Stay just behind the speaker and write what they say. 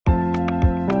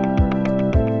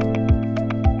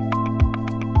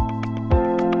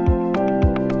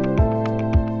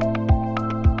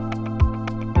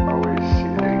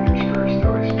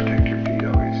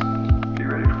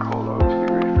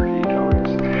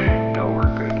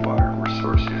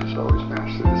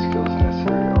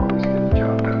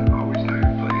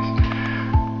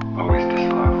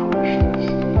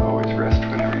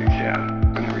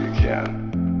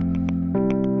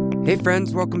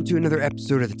friends. Welcome to another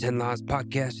episode of the 10 Laws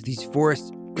Podcast with East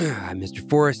Forest. I'm Mr.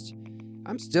 Forrest.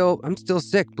 I'm still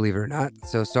sick, believe it or not.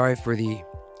 So sorry for the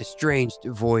estranged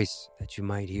voice that you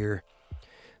might hear.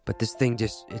 But this thing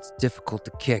it's difficult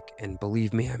to kick. And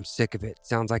believe me, I'm sick of it.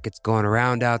 Sounds like it's going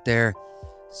around out there.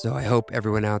 So I hope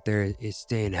everyone out there is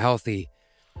staying healthy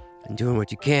and doing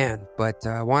what you can. But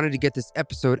I wanted to get this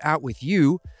episode out with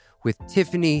you with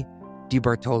Tiffany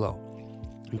DiBartolo.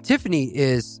 And Tiffany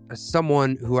is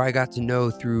someone who I got to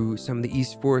know through some of the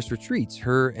East Forest retreats,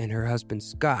 her and her husband,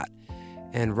 Scott.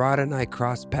 And Rada and I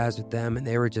crossed paths with them, and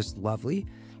they were just lovely.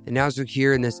 And as you'll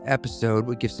hear in this episode,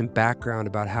 we'll give some background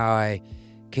about how I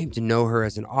came to know her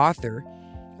as an author.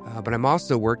 But I'm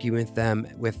also working with them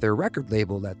with their record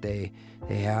label that they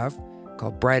have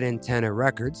called Bright Antenna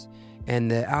Records.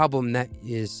 And the album that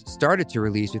is started to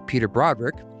release with Peter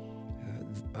Broderick,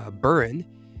 Burren.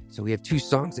 So we have 2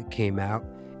 songs that came out.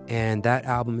 And that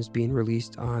album is being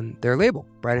released on their label,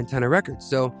 Bright Antenna Records.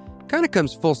 So kind of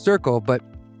comes full circle, but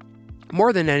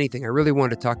more than anything, I really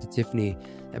wanted to talk to Tiffany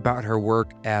about her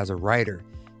work as a writer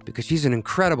because she's an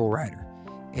incredible writer.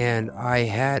 And I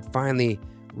had finally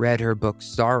read her book,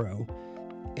 Sorrow,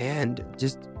 and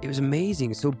it was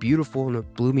amazing, so beautiful, and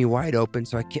it blew me wide open.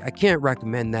 So I can't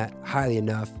recommend that highly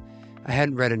enough. I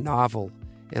hadn't read a novel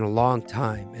in a long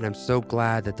time, and I'm so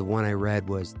glad that the one I read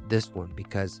was this one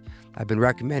because I've been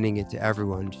recommending it to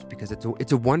everyone just because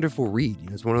it's a wonderful read. You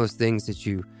know, it's one of those things that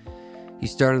you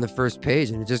start on the first page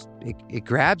and it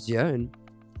grabs you,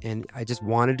 and I just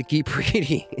wanted to keep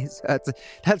reading. So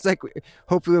that's like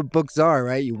hopefully what books are,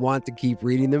 right? You want to keep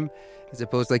reading them as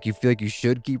opposed to like you feel like you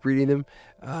should keep reading them.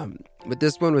 But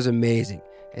this one was amazing,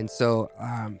 and so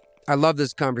I love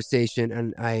this conversation.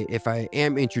 And if I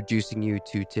am introducing you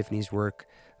to Tiffany's work,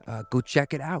 go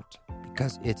check it out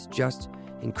because it's just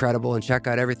incredible, and check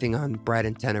out everything on Bright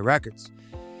Antenna Records.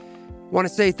 Want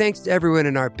to say thanks to everyone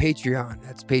in our Patreon.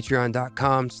 That's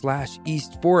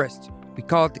patreon.com/East Forest. We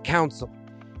call it the Council.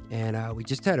 And we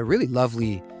just had a really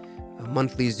lovely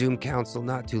monthly Zoom council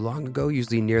not too long ago,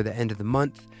 usually near the end of the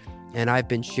month. And I've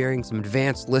been sharing some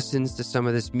advanced listens to some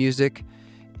of this music,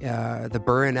 the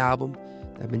Burren album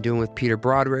that I've been doing with Peter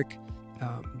Broderick,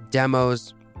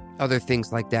 demos, other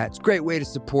things like that. It's a great way to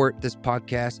support this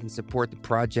podcast and support the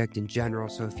project in general.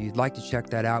 So if you'd like to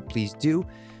check that out, please do.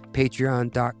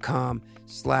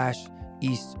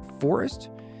 Patreon.com/East Forest.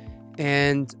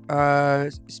 And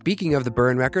speaking of the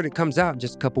Burren record, it comes out in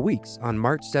just a couple weeks on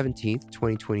March 17th,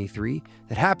 2023.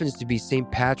 That happens to be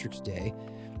St. Patrick's Day,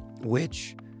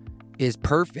 which is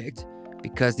perfect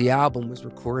because the album was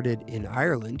recorded in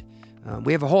Ireland.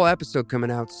 We have a whole episode coming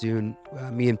out soon,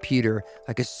 me and Peter.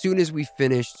 Like as soon as we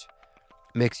finished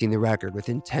mixing the record,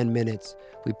 within 10 minutes,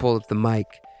 we pulled up the mic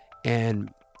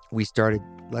and we started,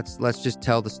 let's just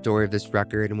tell the story of this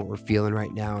record and what we're feeling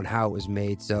right now and how it was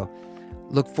made. So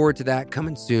look forward to that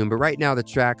coming soon. But right now, the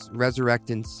tracks Resurrect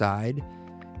Inside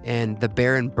and The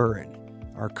Baron Burren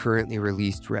are currently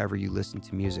released wherever you listen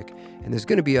to music. And there's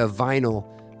going to be a vinyl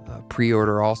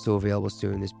pre-order also available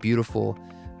soon. This beautiful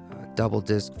double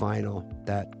disc vinyl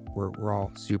that we're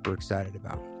all super excited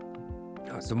about.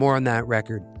 So more on that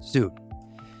record soon.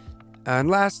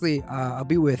 And lastly, I'll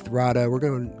be with Rada. We're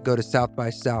going to go to South by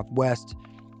Southwest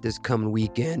this coming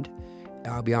weekend.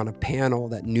 I'll be on a panel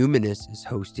that Numinous is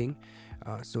hosting.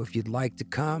 So if you'd like to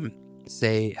come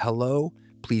say hello,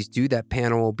 please do. That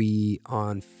panel will be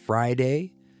on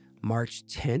Friday, March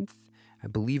 10th, I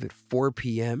believe at 4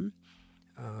 p.m.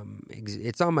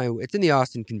 It's in the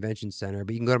Austin Convention Center,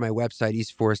 but you can go to my website,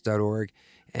 eastforest.org,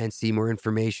 and see more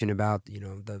information about,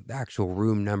 the actual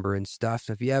room number and stuff.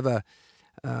 So if you have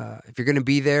if you're going to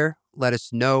be there, let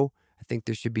us know. I think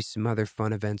there should be some other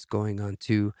fun events going on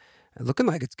too. Looking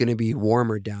like it's going to be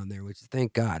warmer down there, which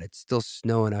thank God. It's still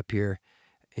snowing up here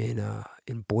in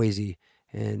Boise,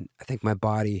 and I think my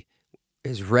body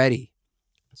is ready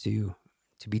to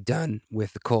be done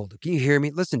with the cold. Can you hear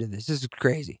me? Listen to this. This is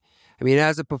crazy. I mean,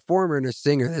 as a performer and a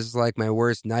singer, this is like my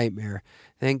worst nightmare.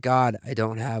 Thank God I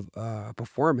don't have a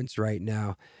performance right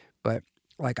now, but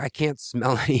like I can't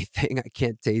smell anything, I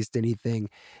can't taste anything,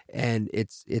 and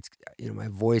it's my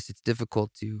voice. It's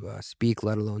difficult to speak,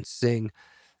 let alone sing.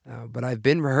 But I've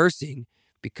been rehearsing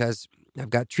because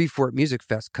I've got Treefort Music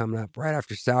Fest coming up right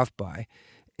after South by,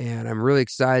 and I'm really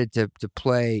excited to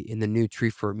play in the new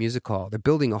Treefort Music Hall. They're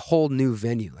building a whole new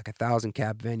venue, like a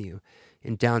 1,000-cap venue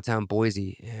in downtown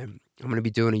Boise, and I'm going to be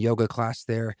doing a yoga class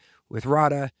there with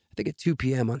Rada, I think at 2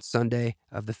 p.m. on Sunday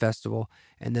of the festival,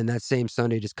 and then that same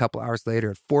Sunday, just a couple hours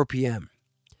later at 4 p.m.,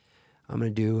 I'm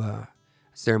going to do a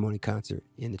ceremony concert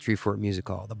in the Treefort Music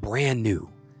Hall, the brand new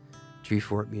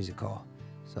Treefort Music Hall.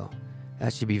 So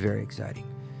that should be very exciting.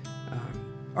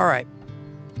 All right,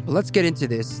 well, let's get into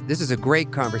this. This is a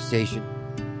great conversation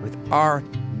with our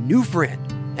new friend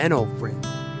and old friend,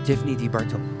 Tiffany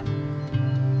DeBartolo.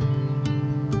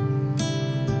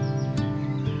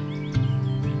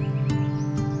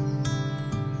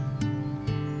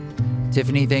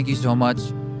 Tiffany, thank you so much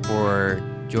for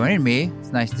joining me.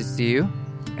 It's nice to see you.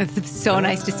 It's so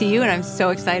nice to see you, and I'm so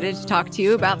excited to talk to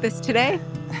you about this today,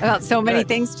 about so many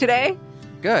things today.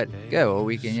 Good. Well,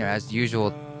 we can, as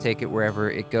usual, take it wherever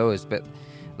it goes. But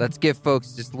let's give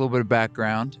folks just a little bit of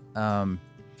background. I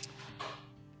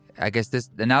guess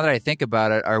now that I think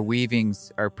about it, our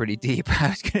weavings are pretty deep. I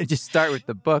was going to just start with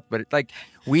the book, but the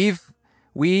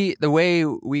way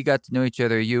we got to know each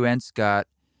other, you and Scott,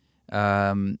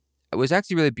 it was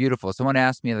actually really beautiful. Someone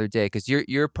asked me the other day, because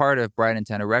you're part of Bright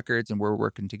Antenna Records and we're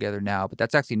working together now, but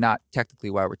that's actually not technically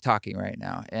why we're talking right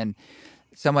now. And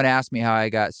someone asked me how I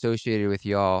got associated with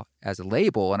y'all as a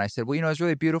label. And I said, well, it's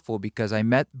really beautiful because I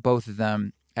met both of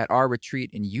them at our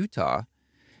retreat in Utah.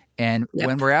 And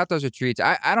when we're at those retreats,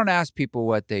 I don't ask people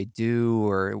what they do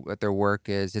or what their work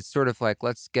is. It's sort of like,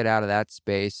 let's get out of that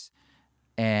space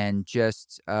and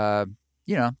just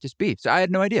be. So I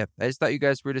had no idea. I just thought you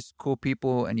guys were just cool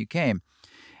people and you came.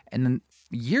 And then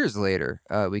years later,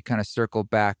 we kind of circled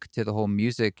back to the whole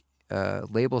music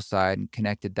label side and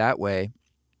connected that way.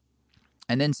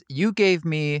 And then you gave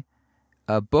me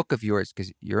a book of yours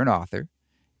because you're an author,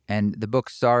 and the book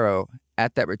Sorrow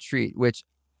at that retreat, which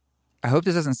I hope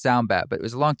this doesn't sound bad, but it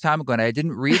was a long time ago and I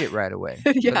didn't read it right away.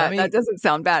 That doesn't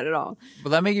sound bad at all.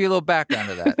 But let me give you a little background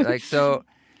to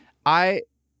that.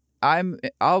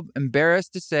 I'll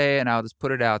embarrassed to say, and I'll just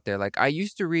put it out there, I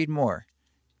used to read more.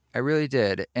 I really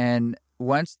did. And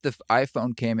once the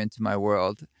iPhone came into my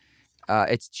world,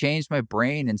 it's changed my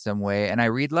brain in some way, and I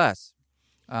read less.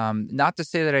 Not to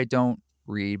say that I don't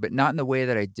read, but not in the way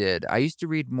that I did. I used to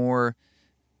read more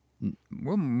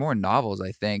novels,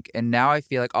 I think. And now I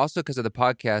feel like, also because of the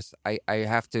podcast, I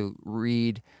have to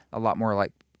read a lot more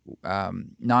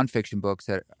nonfiction books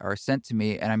that are sent to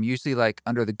me, and I'm usually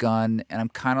under the gun, and I'm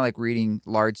kind of reading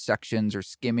large sections or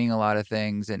skimming a lot of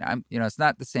things, and I'm it's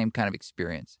not the same kind of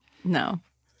experience. No.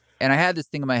 And I had this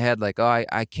thing in my head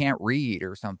I can't read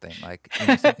or something,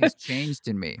 something's changed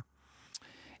in me.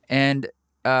 And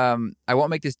I won't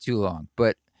make this too long,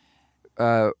 but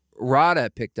Radha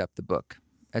picked up the book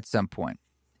at some point,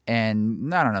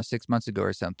 and I don't know, 6 months ago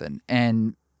or something,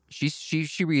 and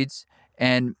she reads,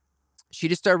 and she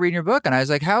just started reading your book, and I was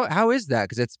like, how is that?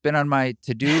 Because it's been on my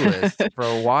to-do list for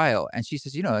a while. And she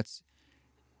says, it's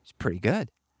pretty good.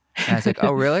 And I was like,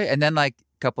 oh, really? And then a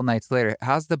couple nights later,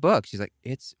 how's the book? She's like,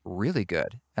 it's really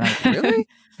good. And I'm like, really?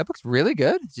 That book's really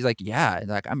good? She's like, yeah.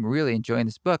 And I'm really enjoying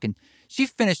this book. And she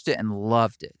finished it and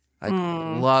loved it.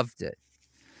 Loved it.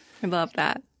 I love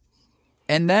that.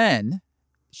 And then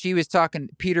she was talking,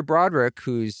 Peter Broderick,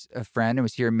 who's a friend and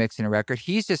was here mixing a record.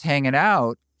 He's just hanging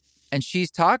out. And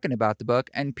she's talking about the book,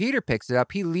 and Peter picks it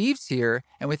up. He leaves here,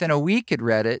 and within a week had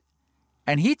read it,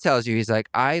 and he tells you, he's like,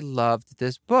 I loved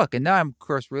this book. And now I'm, of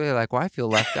course, really well, I feel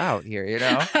left out here,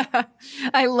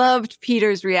 I loved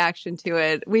Peter's reaction to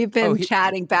it. We've been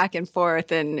chatting back and forth,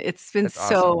 and it's been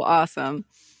so awesome.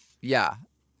 Yeah.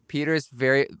 Peter's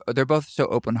they're both so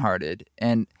open-hearted.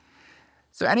 And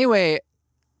so anyway,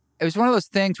 it was one of those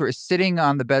things where it's sitting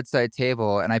on the bedside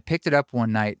table, and I picked it up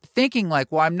one night thinking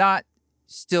I'm not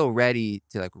still ready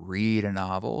to read a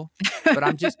novel, but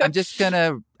I'm just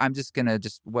gonna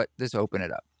open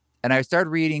it up. And I started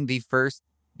reading the first,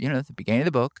 the beginning of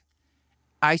the book.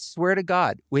 I swear to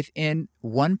God, within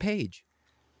one page,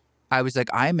 I was like,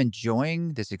 I'm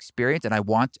enjoying this experience, and I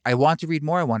want to read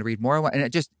more. I want to read more.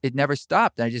 And it never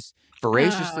stopped. And I just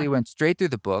voraciously went straight through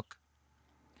the book.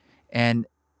 And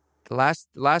the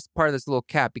last part of this little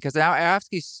cap, because I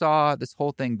actually saw this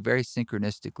whole thing very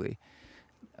synchronistically.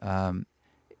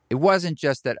 It wasn't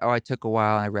just that, I took a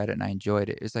while and I read it and I enjoyed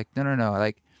it. It was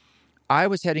no. I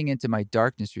was heading into my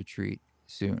darkness retreat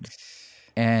soon,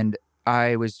 and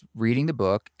I was reading the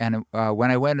book. And when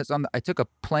I went, I took a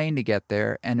plane to get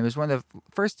there, and it was one of the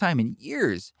first time in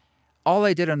years. All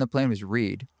I did on the plane was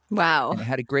read. Wow. And I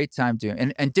had a great time doing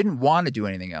it, and didn't want to do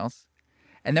anything else.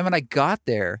 And then when I got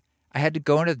there, I had to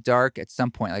go into the dark at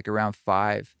some point, around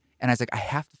 5. And I was like, I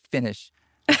have to finish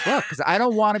the book because I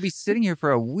don't want to be sitting here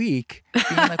for a week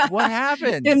being what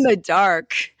happened? In the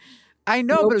dark. I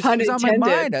know, but it was on my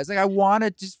mind. I was like, I want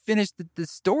to just finish the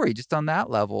story just on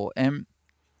that level. And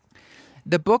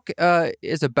the book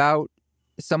is about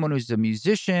someone who's a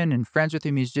musician and friends with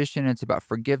a musician. It's about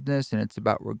forgiveness, and it's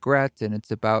about regret, and it's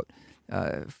about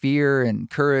fear and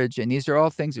courage. And these are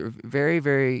all things that are very,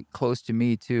 very close to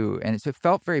me too. And it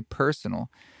felt very personal.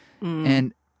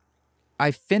 And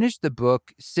I finished the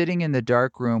book sitting in the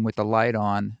dark room with the light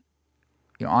on,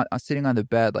 sitting on the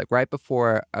bed, like right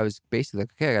before I was basically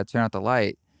like, okay, I got to turn out the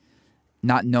light,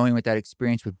 not knowing what that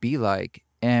experience would be like.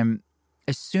 And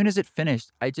as soon as it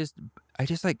finished, I just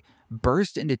like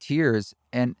burst into tears.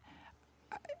 And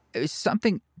it was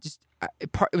something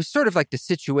it was sort of like the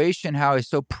situation, how I was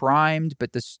so primed,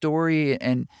 but the story,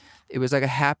 and it was like a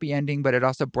happy ending, but it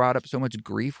also brought up so much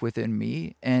grief within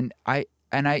me. And I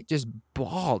just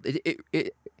bawled.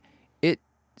 It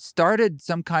started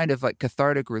some kind of like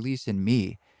cathartic release in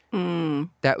me.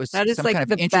 That is some like kind of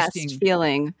the interesting best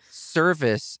feeling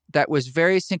service that was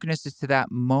very synchronous to that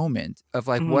moment of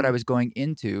like what I was going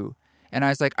into. And I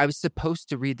was like, I was supposed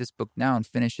to read this book now and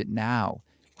finish it now.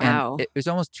 Wow. And it was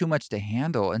almost too much to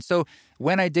handle. And so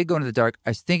when I did go into the dark, I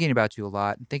was thinking about you a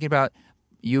lot, and thinking about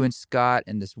you and Scott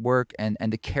and this work and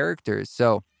the characters.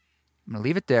 So I'm going to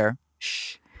leave it there.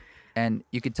 And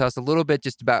you could tell us a little bit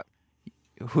just about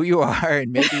who you are,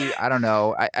 and maybe, I don't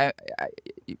know, I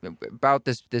about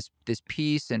this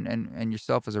piece and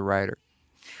yourself as a writer.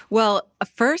 Well,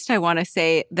 first I want to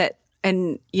say that,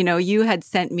 and you had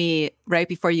sent me right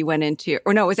before you went into,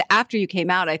 or no, it was after you came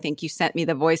out, I think you sent me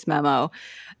the voice memo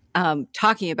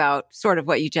talking about sort of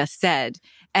what you just said.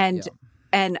 And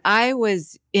I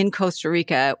was in Costa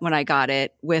Rica when I got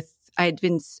it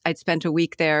I'd spent a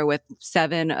week there with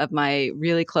 7 of my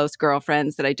really close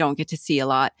girlfriends that I don't get to see a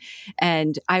lot.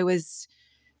 And I was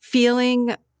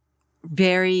feeling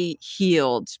very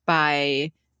healed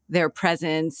by their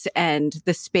presence and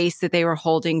the space that they were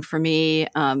holding for me.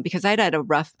 Because I'd had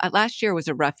last year was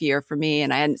a rough year for me,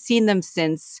 and I hadn't seen them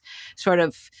since. Sort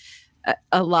of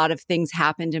a lot of things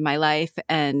happened in my life,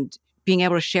 and being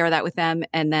able to share that with them,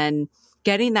 and then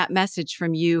getting that message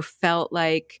from you felt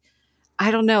like, I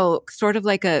don't know, sort of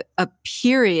like a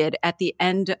period at the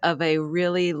end of a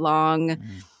really long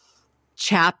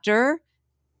chapter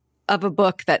of a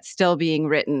book that's still being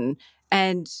written.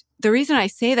 And the reason I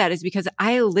say that is because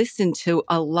I listened to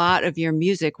a lot of your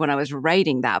music when I was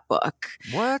writing that book.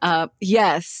 What?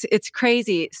 Yes, it's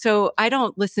crazy. So I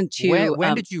don't listen to...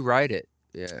 When did you write it?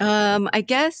 Yeah. I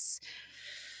guess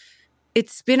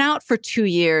it's been out for 2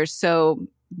 years. So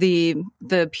the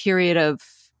period of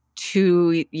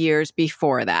 2 years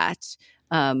before that,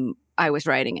 I was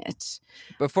writing it.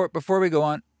 Before we go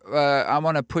on, I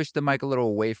want to push the mic a little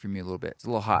away from you a little bit. It's a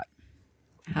little hot.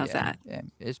 How's that? Yeah,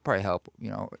 it's probably help.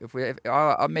 Maybe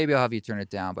I'll have you turn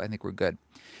it down, but I think we're good.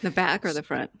 The back or the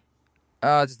front?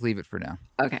 I'll just leave it for now.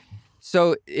 Okay.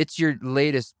 So it's your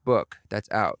latest book that's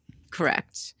out.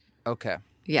 Correct. Okay.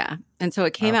 Yeah. And so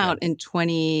it came out in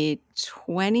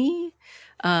 2020,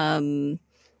 and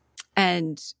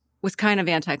was kind of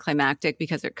anticlimactic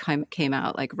because it came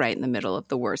out like right in the middle of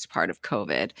the worst part of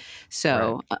COVID.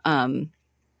 So, right.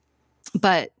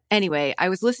 But anyway, I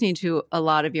was listening to a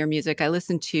lot of your music. I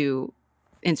listen to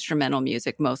instrumental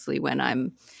music mostly when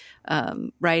I'm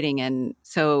writing. And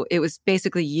so it was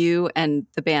basically you and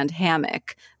the band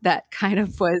Hammock that kind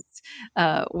of was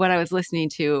what I was listening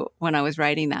to when I was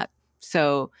writing that.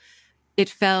 So it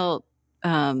felt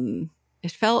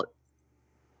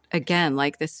again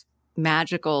like this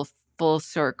magical full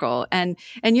circle, and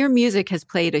your music has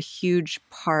played a huge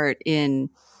part in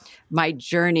my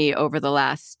journey over the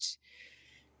last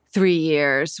 3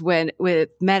 years with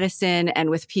medicine and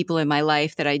with people in my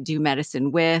life that I do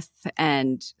medicine with,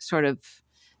 and sort of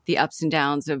the ups and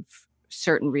downs of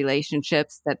certain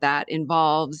relationships that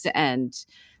involves. And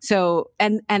so,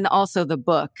 and also the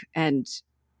book and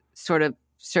sort of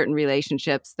certain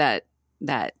relationships that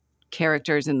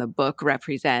characters in the book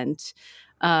represent.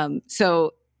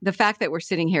 So the fact that we're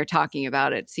sitting here talking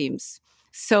about it seems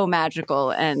so magical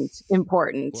and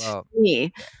important to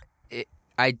me.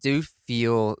 I do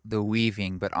feel the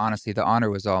weaving, but honestly, the honor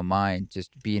was all mine,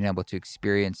 just being able to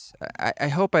experience. I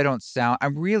hope I don't sound,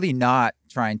 I'm really not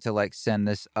trying to like send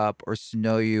this up or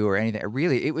snow you or anything.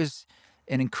 It was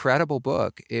an incredible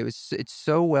book. It's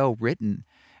so well written.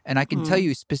 And I can tell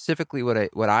you specifically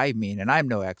what I mean, and I'm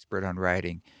no expert on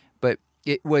writing, but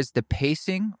the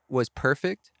pacing was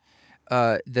perfect.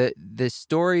 The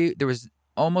story, there was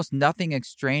almost nothing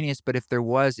extraneous, but if there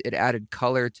was, it added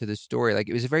color to the story. Like,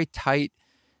 it was a very tight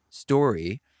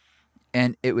story,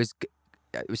 and it was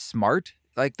smart,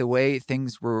 like the way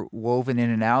things were woven in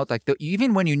and out. Like,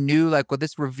 even when you knew, like, well,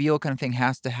 this reveal kind of thing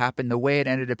has to happen, the way it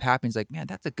ended up happening is like, man,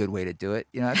 that's a good way to do it.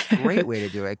 That's a great way to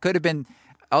do it. It could have been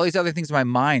all these other things in my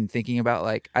mind, thinking about,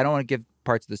 like, I don't want to give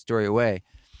parts of the story away.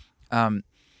 And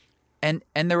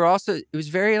there were also, it was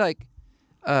very like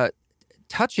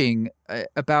touching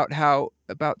about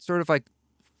sort of like,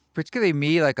 particularly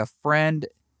me, like a friend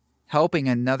helping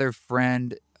another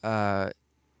friend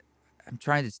I'm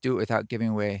trying to do it without giving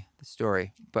away the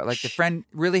story, but like the friend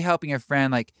really helping a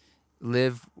friend like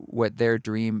live what their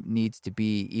dream needs to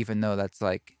be, even though that's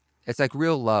like it's like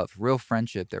real love, real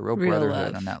friendship, that real Real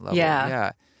brotherhood on love. that level. Yeah.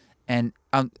 Yeah, and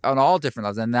on all different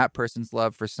levels, and that person's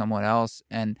love for someone else,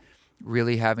 and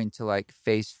really having to like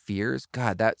face fears.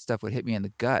 God, that stuff would hit me in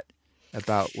the gut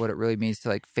about what it really means to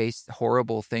like face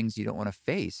horrible things you don't want to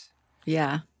face.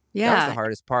 Yeah. That was the Yeah.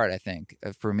 hardest part, I think,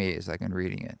 for me, is like in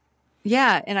reading it.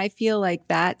 Yeah. And I feel like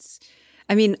I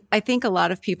think a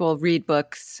lot of people read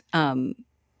books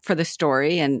for the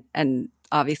story, and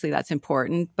obviously that's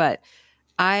important, but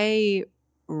I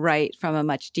write from a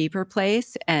much deeper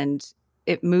place, and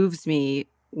it moves me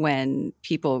when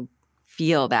people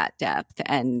feel that depth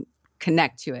and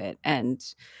connect to it, and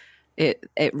it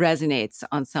resonates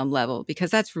on some level,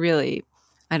 because that's really,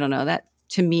 I don't know, that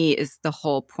to me is the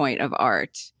whole point of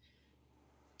art,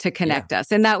 to Yeah, connect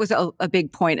us. And that was a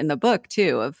big point in the book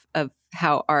too, of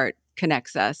how art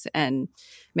connects us and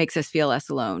makes us feel less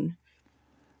alone.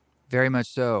 very much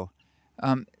so.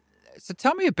 Um, so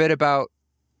tell me a bit about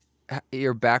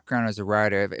your background as a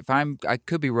writer. If I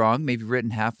could be wrong, maybe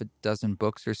written half a dozen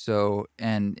books or so.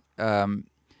 And has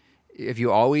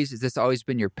this always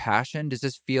been your passion? Does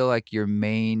this feel like your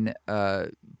main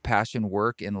passion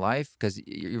work in life? Because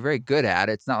you're very good at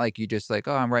it. It's not like you just like,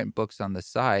 oh, I'm writing books on the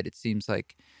side. It seems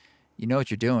like you know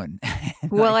what you're doing.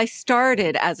 Well, I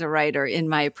started as a writer in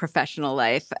my professional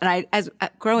life. And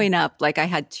growing up, like, I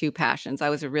had two passions. I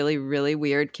was a really, really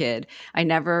weird kid. I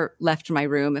never left my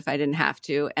room if I didn't have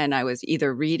to. And I was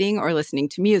either reading or listening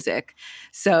to music.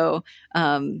 So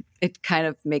it kind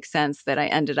of makes sense that I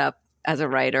ended up as a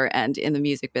writer and in the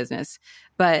music business.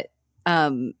 But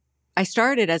I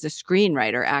started as a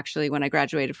screenwriter, actually, when I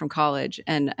graduated from college.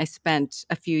 And I spent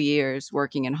a few years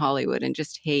working in Hollywood and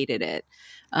just hated it.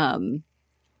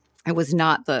 It was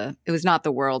not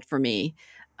the world for me.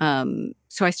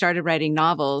 So I started writing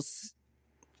novels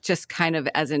just kind of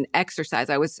as an exercise.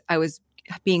 I was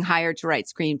being hired to write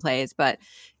screenplays, but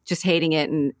just hating it,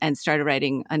 and started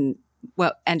writing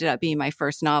what ended up being my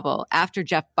first novel after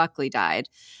Jeff Buckley died,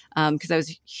 because I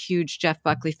was a huge Jeff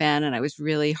Buckley fan, and I was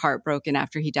really heartbroken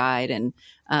after he died.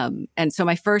 And so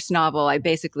my first novel, I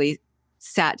basically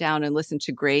sat down and listened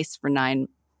to Grace for 9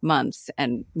 months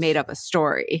and made up a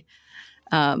story.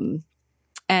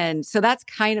 And so that's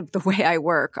kind of the way I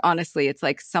work. Honestly, it's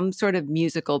like some sort of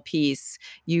musical piece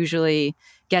usually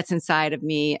gets inside of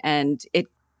me, and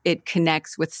it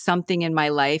connects with something in my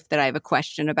life that I have a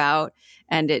question about,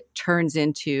 and it turns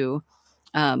into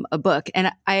a book.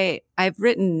 And I've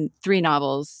written 3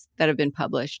 novels that have been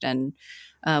published, and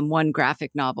 1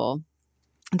 graphic novel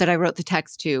that I wrote the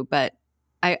text to. But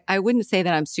I wouldn't say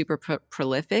that I'm super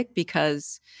prolific,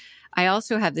 because I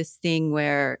also have this thing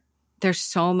where there's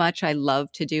so much I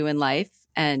love to do in life.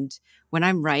 And when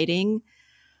I'm writing,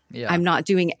 Yeah. I'm not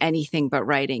doing anything but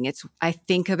writing. I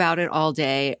think about it all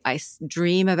day. I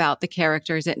dream about the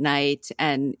characters at night,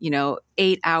 and,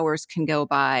 8 hours can go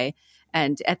by.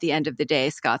 And at the end of the day,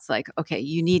 Scott's like, okay,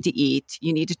 you need to eat.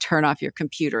 You need to turn off your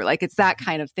computer. Like, it's that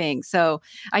kind of thing. So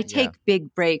I take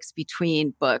big breaks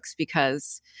between books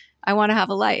because I want to have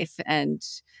a life. And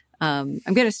I'm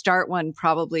going to start one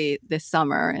probably this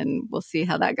summer, and we'll see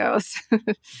how that goes.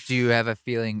 Do you have a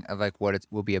feeling of like what it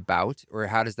will be about, or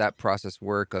how does that process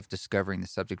work of discovering the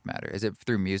subject matter? Is it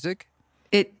through music?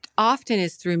 It often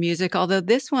is through music, although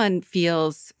this one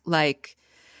feels like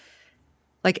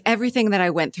everything that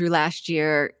I went through last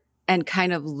year, and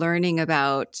kind of learning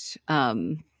about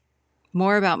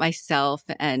more about myself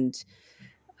and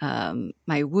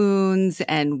my wounds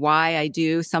and why I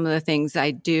do some of the things I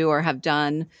do or have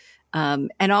done.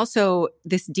 And also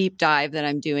this deep dive that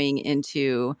I'm doing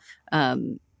into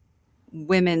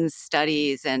women's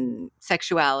studies and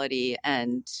sexuality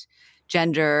and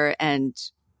gender, and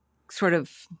sort of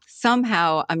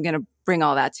somehow I'm going to bring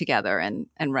all that together and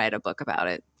write a book about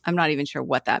it. I'm not even sure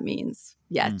what that means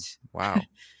yet. Wow.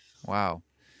 Wow.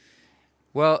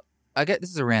 Well, I get this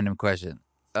is a random question.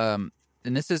 And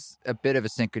this is a bit of a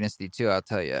synchronicity too, I'll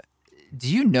tell you. Do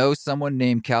you know someone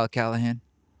named Cal Callahan?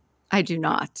 I do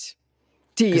not.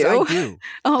 Do you? Because I do.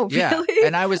 Oh, Yeah. really?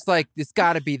 And I was like, it's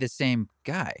got to be the same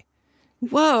guy.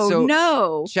 Whoa, So,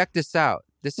 no. Check this out.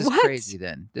 This is What? crazy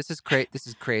then. This is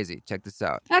crazy. Check this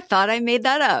out. I thought I made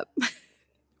that up.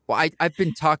 Well, I've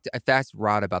asked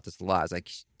Rod about this a lot. I was like,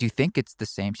 do you think it's the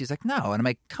same? She's like, no. And I'm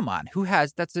like, come on,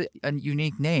 that's a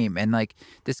unique name. And like,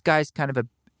 this guy's kind of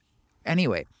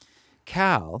anyway,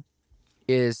 Cal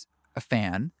is a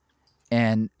fan,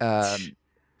 and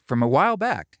from a while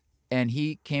back, and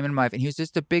he came in my life, and he was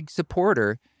just a big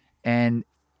supporter, and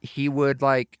he would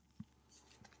like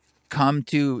come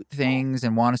to things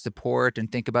and want to support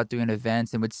and think about doing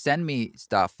events and would send me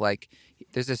stuff. Like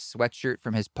there's a sweatshirt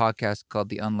from his podcast called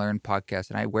the Unlearned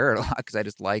Podcast, and I wear it a lot because I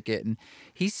just like it. And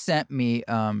he sent me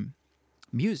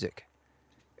music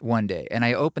one day, and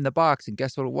I opened the box, and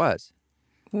guess what it was?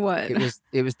 What?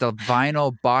 It was the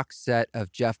vinyl box set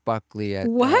of Jeff Buckley at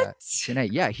What? Sinead.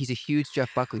 Yeah, he's a huge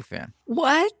Jeff Buckley fan.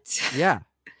 What? Yeah.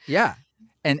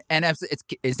 And it's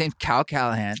his name's Cal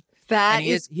Callahan. That and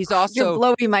he's also you're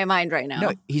blowing my mind right now.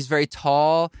 No, he's very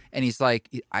tall, and he's like,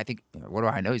 I think, what do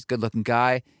I know? He's a good looking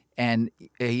guy, and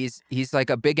he's like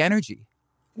a big energy.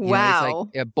 Wow.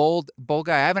 He's like a bold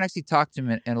guy. I haven't actually talked to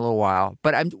him in a little while,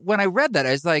 but when I read that,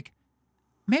 I was like,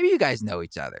 maybe you guys know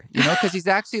each other, because he's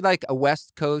actually like a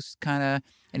West Coast kind of,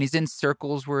 and he's in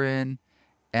circles we're in.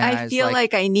 And I feel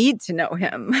like I need to know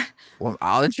him. Well,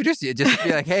 I'll introduce you. Just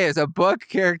be like, hey, it's a book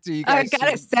character. You guys I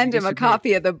gotta send him a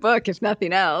copy of the book, if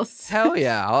nothing else. Hell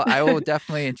yeah, I will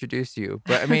definitely introduce you.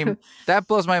 But I mean, that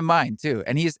blows my mind too.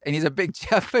 And he's a big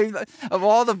Jeff of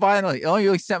all the vinyl. He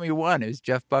only sent me one. It was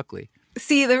Jeff Buckley.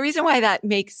 See, the reason why that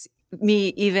makes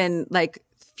me even like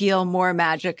feel more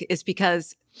magic is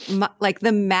because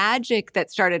the magic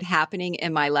that started happening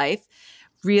in my life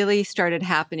really started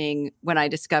happening when I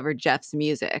discovered Jeff's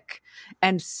music.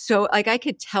 And so I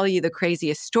could tell you the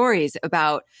craziest stories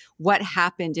about what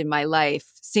happened in my life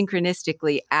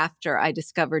synchronistically after I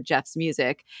discovered Jeff's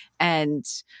music. And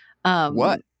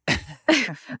what?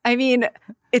 I mean,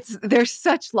 there's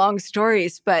such long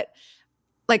stories, but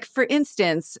like, for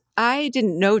instance, I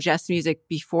didn't know Jeff's music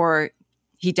before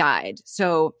he died.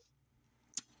 So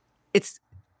it's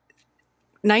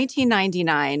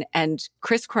 1999, and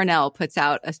Chris Cornell puts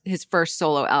out his first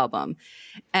solo album.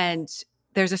 And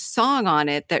there's a song on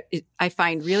it that I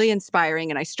find really inspiring,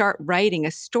 and I start writing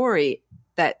a story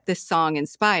that this song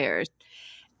inspires.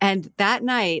 And that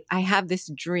night, I have this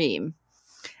dream.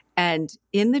 And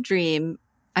in the dream,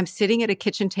 I'm sitting at a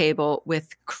kitchen table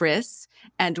with Chris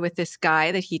and with this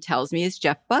guy that he tells me is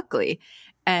Jeff Buckley.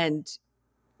 And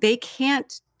they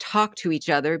can't talk to each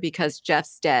other because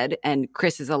Jeff's dead and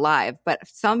Chris is alive, but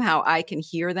somehow I can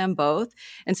hear them both.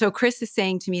 And so Chris is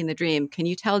saying to me in the dream, can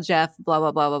you tell Jeff blah,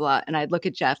 blah, blah, blah, blah? And I'd look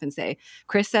at Jeff and say,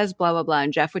 Chris says blah, blah, blah.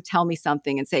 And Jeff would tell me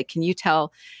something and say, can you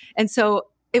tell? And so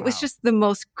it was just the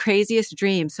most craziest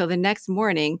dream. So the next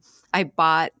morning I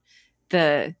bought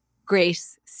the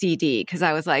Grace CD because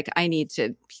I was like, I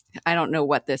don't know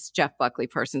what this Jeff Buckley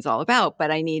person's all about, but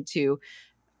I need to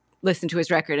listen to his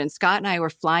record. And Scott and I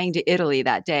were flying to Italy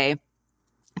that day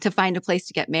to find a place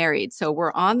to get married. So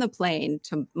we're on the plane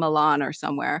to Milan or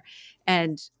somewhere.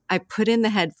 And I put in the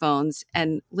headphones,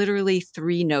 and literally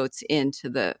 3 notes into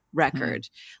the record,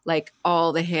 like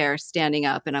all the hair standing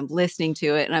up, and I'm listening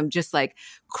to it and I'm just like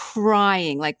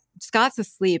crying, like Scott's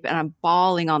asleep and I'm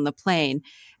bawling on the plane.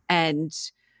 And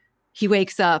he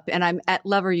wakes up and I'm at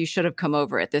Lover You Should Have Come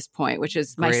Over at this point, which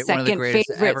is my second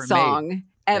favorite song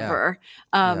ever.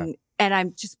 And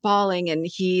I'm just bawling, and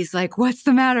he's like, what's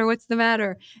the matter? What's the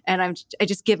matter? And I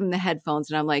just give him the headphones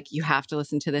and I'm like, you have to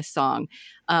listen to this song.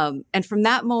 And from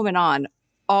that moment on,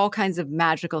 all kinds of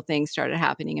magical things started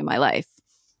happening in my life.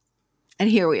 And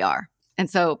here we are. And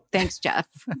so thanks, Jeff.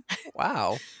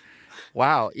 Wow.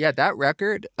 Yeah, that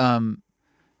record, I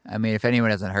mean, if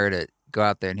anyone hasn't heard it, go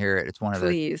out there and hear it. It's one of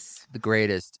the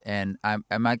greatest. And I'm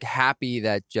like happy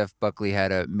that Jeff Buckley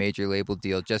had a major label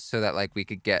deal just so that like we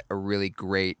could get a really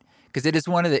great, because it is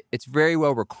it's very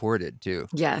well recorded too.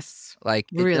 Yes. Like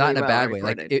really it's not in a well bad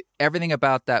recorded. way. Like everything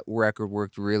about that record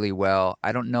worked really well.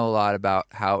 I don't know a lot about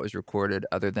how it was recorded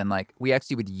other than like we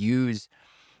actually would use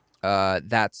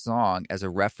that song as a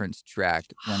reference track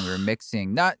when we were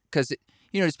mixing, not because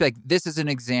just like this is an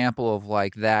example of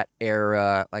like that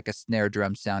era, like a snare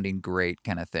drum sounding great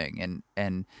kind of thing,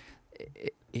 and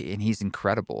he's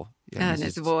incredible. And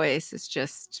his voice is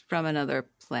just from another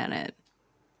planet.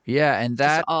 Yeah, and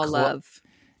that just all love.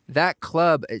 That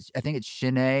club, I think it's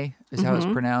Chine is how it's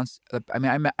pronounced. I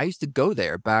mean, I used to go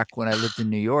there back when I lived in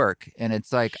New York, and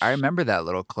it's like I remember that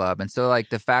little club, and so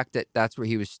like the fact that that's where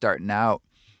he was starting out,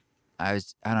 I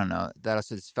don't know, that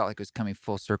also just felt like it was coming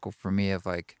full circle for me of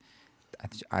like.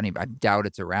 I doubt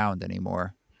it's around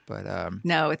anymore, but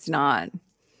no, it's not.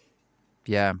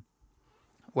 Yeah.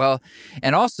 Well,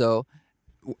 and also,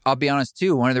 I'll be honest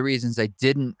too. One of the reasons I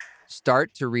didn't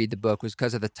start to read the book was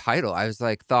because of the title. I was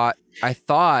like, I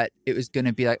thought it was going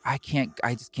to be like, I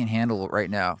just can't handle it right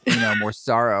now. More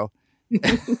sorrow,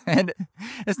 and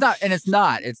it's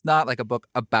not. It's not like a book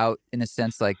about, in a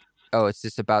sense, like, oh, it's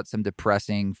just about some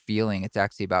depressing feeling. It's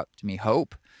actually about, to me,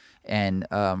 hope. And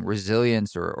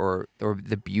resilience or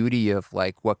the beauty of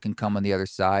like what can come on the other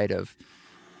side of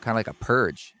kind of like a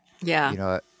purge.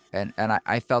 Yeah. And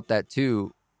I felt that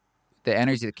too. The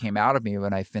energy that came out of me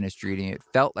when I finished reading it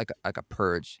felt like a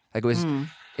purge. Like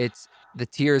it's the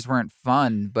tears weren't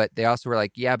fun, but they also were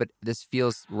like, yeah, but this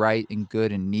feels right and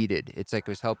good and needed. It's like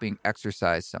it was helping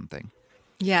exercise something.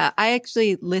 Yeah, I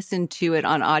actually listened to it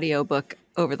on audiobook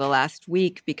over the last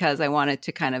week because I wanted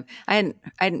to kind of I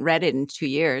hadn't read it in 2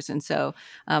 years, and so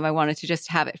I wanted to just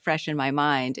have it fresh in my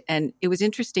mind. And it was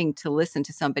interesting to listen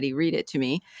to somebody read it to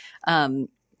me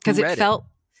because it felt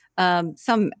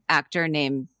some actor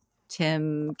named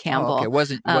Tim Campbell. Oh, okay, it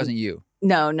wasn't you.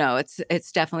 No,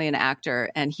 it's definitely an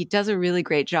actor, and he does a really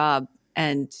great job.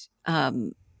 And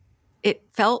it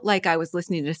felt like I was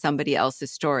listening to somebody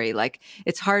else's story. Like,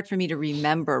 it's hard for me to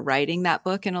remember writing that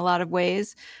book in a lot of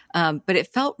ways, but it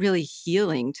felt really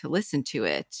healing to listen to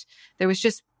it. There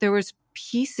was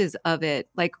pieces of it,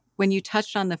 like when you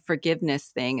touched on the forgiveness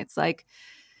thing. It's like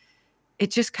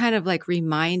it just kind of like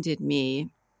reminded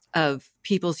me of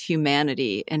people's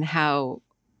humanity and how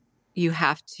you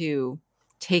have to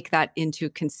take that into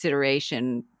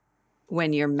consideration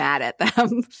when you're mad at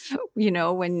them,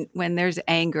 when there's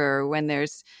anger, when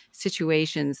there's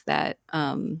situations that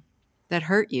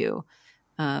hurt you.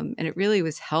 And it really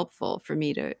was helpful for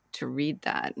me to read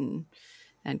that and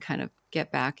kind of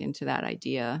get back into that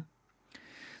idea.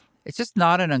 It's just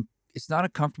it's not a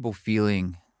comfortable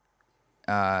feeling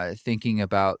thinking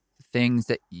about things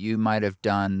that you might have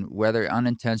done, whether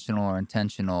unintentional or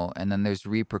intentional, and then there's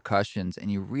repercussions, and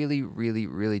you really, really,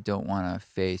 really don't want to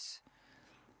face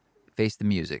the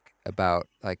music about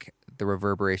like the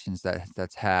reverberations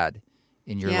that's had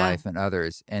in your life and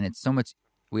others. And it's so much,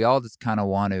 we all just kind of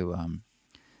want to,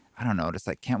 I don't know, just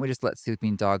like, can't we just let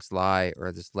sleeping dogs lie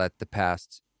or just let the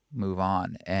past move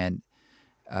on? And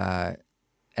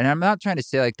I'm not trying to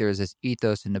say like there's this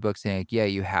ethos in the book saying like, yeah,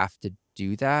 you have to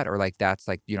do that, or like that's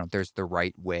like, there's the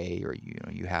right way, or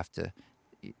you have to,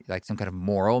 like some kind of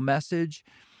moral message.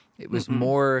 It was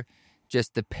more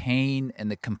just the pain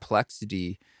and the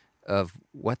complexity of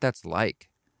what that's like,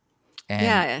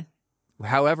 and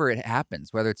however it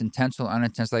happens, whether it's intentional or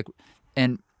unintentional. Like,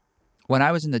 and when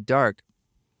I was in the dark,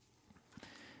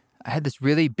 I had this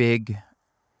really big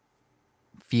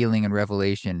feeling and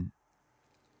revelation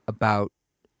about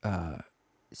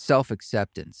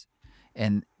self-acceptance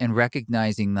and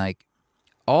recognizing like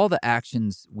all the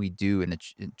actions we do and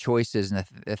the choices and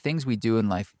the things we do in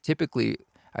life. Typically,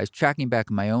 I was tracking back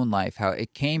in my own life how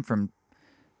it came from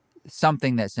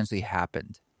something that essentially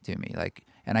happened to me. Like,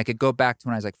 and I could go back to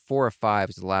when I was like 4 or 5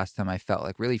 was the last time I felt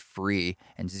like really free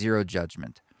and zero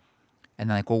judgment. And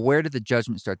then like, well, where did the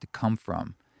judgment start to come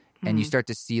from? And you start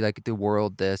to see like the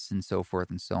world, this and so forth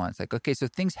and so on. It's like, okay, so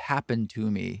things happened to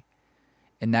me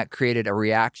and that created a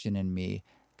reaction in me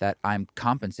that I'm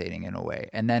compensating in a way.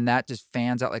 And then that just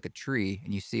fans out like a tree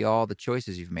and you see all the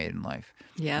choices you've made in life.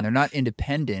 Yeah. And they're not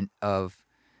independent on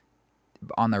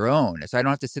their own. So I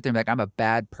don't have to sit there and be like, I'm a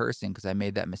bad person because I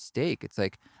made that mistake. It's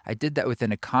like I did that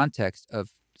within a context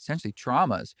of essentially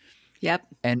traumas. Yep.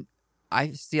 And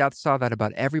I saw that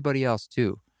about everybody else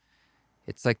too.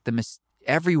 It's like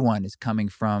everyone is coming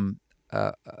from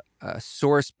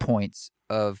source points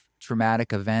of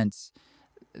traumatic events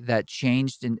that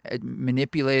changed and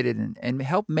manipulated and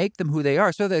helped make them who they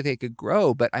are so that they could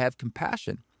grow. But I have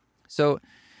compassion. So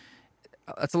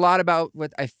that's a lot about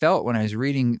what I felt when I was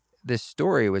reading this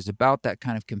story. Was about that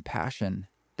kind of compassion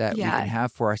that we can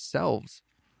have for ourselves.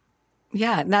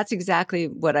 Yeah, and that's exactly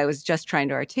what I was just trying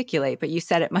to articulate, but you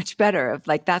said it much better. Of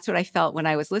like, that's what I felt when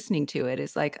I was listening to it,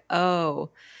 is like, oh,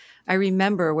 I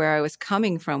remember where I was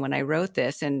coming from when I wrote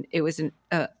this, and it was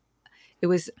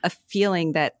a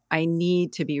feeling that I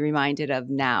need to be reminded of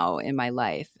now in my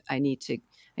life. I need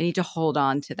to hold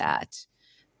on to that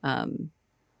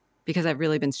because I've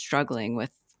really been struggling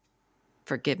with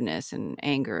forgiveness and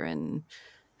anger and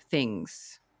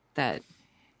things that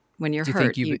when you're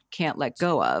hurt, you can't let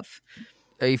go of.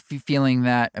 Are you feeling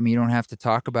that? I mean, you don't have to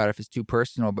talk about it if it's too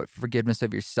personal, but forgiveness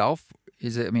of yourself?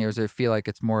 Is it? I mean, or does it feel like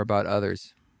it's more about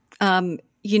others?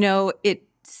 It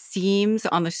seems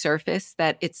on the surface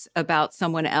that it's about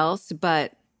someone else,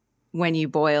 but when you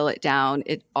boil it down,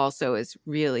 it also is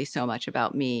really so much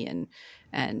about me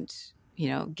and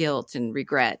guilt and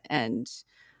regret and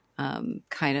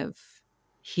kind of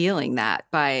healing that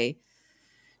by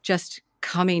just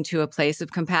coming to a place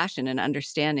of compassion and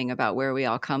understanding about where we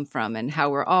all come from and how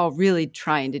we're all really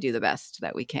trying to do the best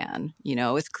that we can.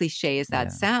 As cliche as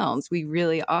that sounds, we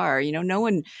really are. No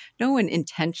one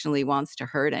intentionally wants to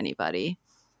hurt anybody.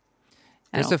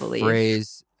 There's a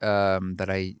phrase that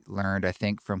I learned, I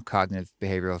think, from cognitive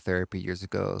behavioral therapy years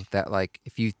ago, that like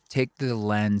if you take the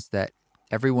lens that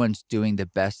everyone's doing the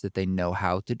best that they know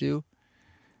how to do,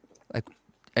 like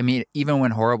I mean, even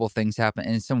when horrible things happen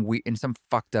in some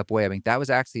fucked up way, I mean, that was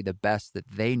actually the best that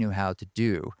they knew how to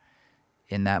do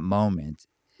in that moment,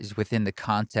 is within the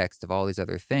context of all these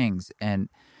other things.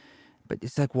 But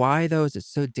it's like, why though is it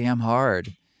so damn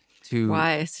hard to?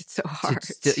 Why is it so hard?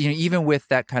 Even with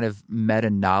that kind of meta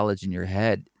knowledge in your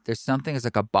head, there's something as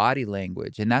like a body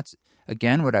language, and that's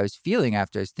again what I was feeling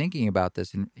after I was thinking about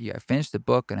this. And I finished the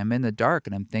book, and I'm in the dark,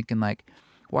 and I'm thinking like,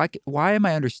 why am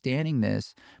I understanding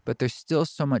this? But there's still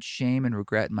so much shame and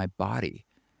regret in my body.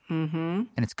 Mm-hmm.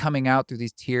 And it's coming out through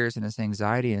these tears and this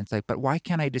anxiety. And it's like, but why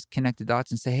can't I just connect the dots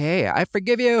and say, hey, I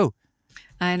forgive you.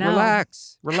 I know.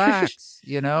 Relax,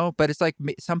 But it's like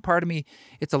some part of me,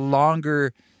 it's a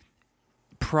longer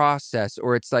process,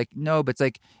 or it's like, no, but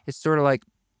it's sort of like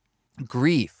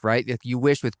grief, right? Like you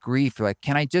wish with grief, you're like,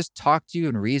 can I just talk to you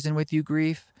and reason with you,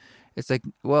 grief? It's like,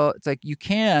 well, it's like you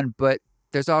can, but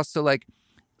there's also like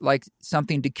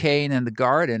something decaying in the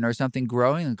garden or something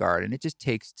growing in the garden. It just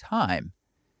takes time.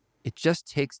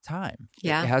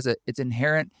 Yeah. It has its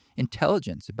inherent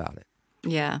intelligence about it.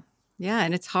 Yeah. Yeah.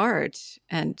 And it's hard.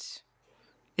 And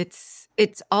it's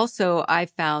also, I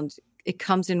found it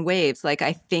comes in waves. Like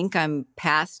I think I'm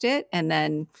past it, and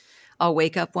then I'll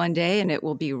wake up one day and it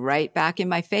will be right back in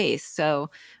my face.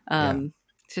 So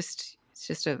it's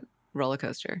just a roller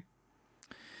coaster.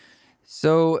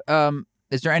 So,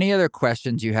 is there any other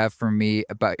questions you have for me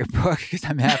about your book? Because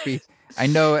I'm happy. I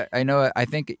know. I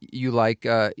think you like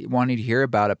wanting to hear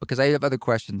about it, because I have other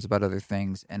questions about other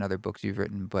things and other books you've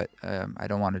written, but I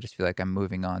don't want to just feel like I'm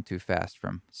moving on too fast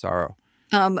from Sorrow.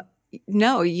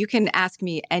 No, you can ask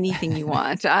me anything you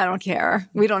want. I don't care.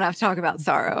 We don't have to talk about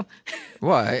Sorrow.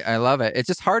 Well, I love it. It's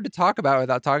just hard to talk about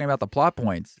without talking about the plot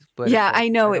points. But yeah, I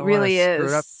know it really is.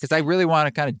 Because I really want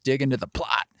to kind of dig into the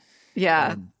plot.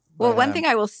 Yeah. Well, one thing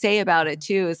I will say about it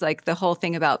too is like the whole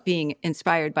thing about being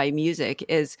inspired by music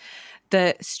is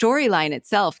the storyline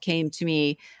itself came to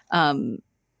me.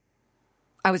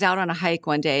 I was out on a hike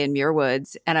one day in Muir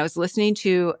Woods, and I was listening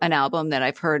to an album that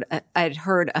I'd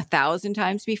heard 1,000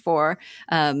 times before,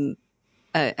 an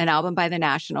album by The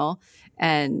National,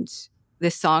 and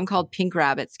this song called Pink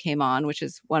Rabbits came on, which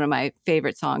is one of my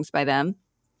favorite songs by them.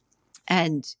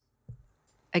 And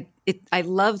I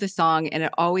love the song, and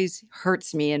it always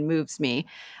hurts me and moves me.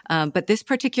 But this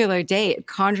particular day, it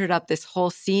conjured up this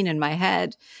whole scene in my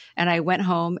head. And I went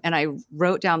home and I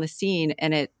wrote down the scene,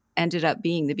 and it ended up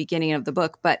being the beginning of the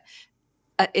book. But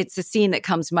it's a scene that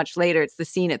comes much later. It's the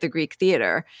scene at the Greek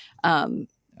Theater. But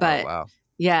wow.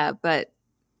 Yeah, but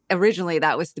originally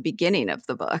that was the beginning of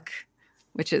the book,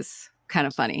 which is kind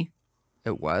of funny.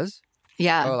 It was?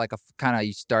 Yeah. Oh, like a kind of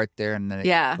you start there and then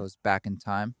it goes back in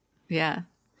time? Yeah.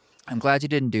 I'm glad you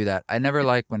didn't do that. I never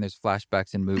like when there's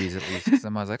flashbacks in movies, at least. Because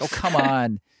I'm always like, oh, come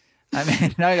on. I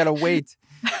mean, now I got to wait.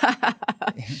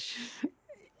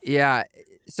 Yeah.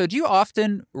 So do you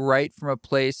often write from a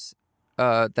place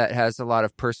that has a lot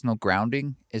of personal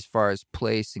grounding as far as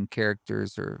place and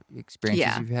characters or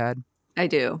experiences you've had? I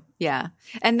do. Yeah.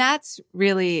 And that's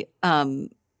really,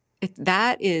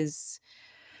 that is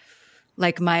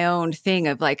like my own thing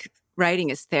of like, writing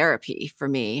is therapy for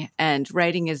me, and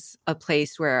writing is a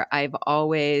place where I've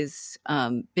always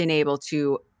been able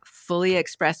to fully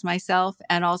express myself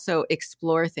and also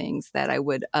explore things that I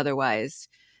would otherwise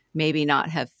maybe not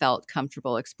have felt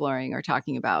comfortable exploring or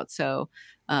talking about. So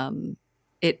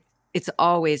it's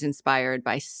always inspired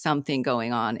by something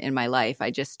going on in my life.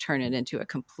 I just turn it into a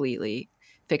completely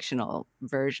fictional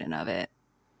version of it.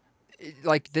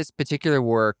 Like this particular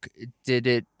work, did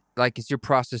it, like, is your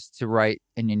process to write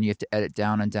and then you have to edit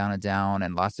down and down and down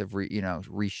and lots of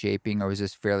reshaping, or was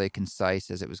this fairly concise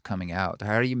as it was coming out?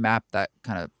 How do you map that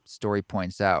kind of story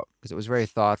points out? Because it was very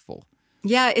thoughtful.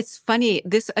 Yeah, it's funny.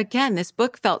 This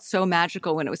book felt so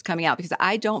magical when it was coming out because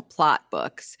I don't plot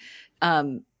books,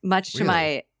 much to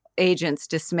my agent's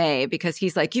dismay, because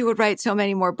he's like, you would write so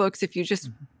many more books if you just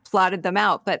plotted them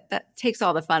out. But that takes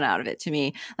all the fun out of it to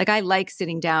me. Like, I like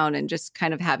sitting down and just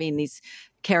kind of having these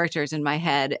characters in my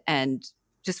head and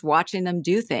just watching them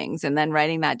do things and then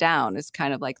writing that down is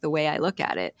kind of like the way I look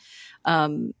at it.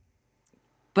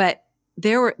 But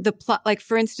there were the plot, like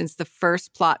for instance, the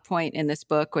first plot point in this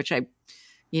book, which I,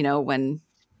 when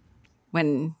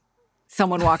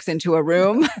someone walks into a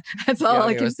room, that's all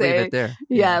I can say. Leave it there.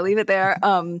 Yeah, leave it there.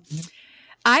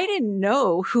 I didn't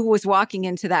know who was walking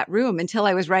into that room until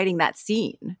I was writing that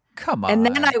scene. Come on. And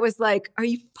then I was like, are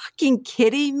you fucking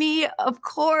kidding me? Of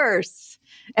course.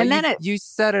 And but then you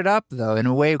set it up though in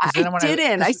a way.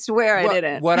 I swear I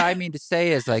didn't. What I mean to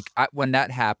say is like when that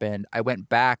happened, I went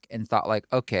back and thought like,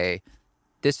 okay,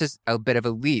 this is a bit of a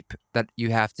leap that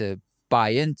you have to buy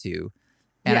into.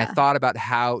 And I Yeah. thought about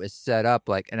how it's set up,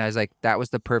 like, and I was like, that was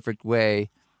the perfect way,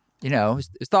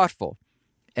 it's thoughtful.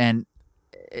 And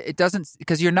it doesn't,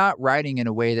 because you're not writing in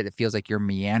a way that it feels like you're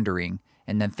meandering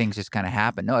and then things just kind of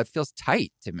happen. No, it feels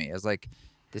tight to me. I was like,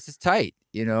 this is tight,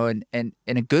 and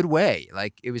in a good way.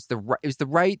 Like it was the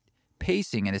right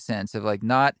pacing in a sense of like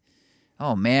not,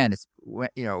 oh man,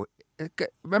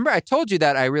 remember I told you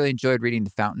that I really enjoyed reading The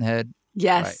Fountainhead, right?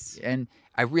 Yes. And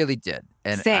I really did.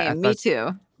 And I Same. Me thought,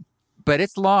 too. but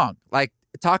it's long. Like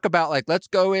talk about like let's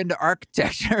go into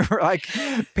architecture for like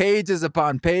pages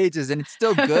upon pages, and it's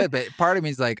still good. But part of me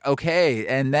is like, okay,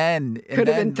 and then Could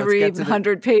have been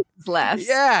 300 pages less.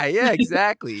 Yeah,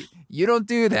 exactly. You don't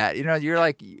do that. You're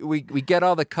like we get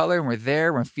all the color and we're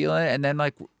there, we're feeling it, and then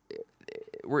like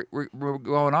we're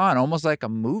going on almost like a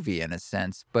movie in a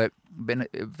sense, but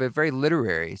very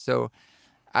literary. So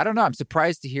I don't know. I'm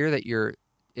surprised to hear that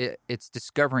it's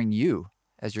discovering you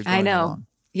as you're going I know. along.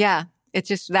 Yeah. It's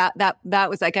just that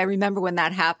was like, I remember when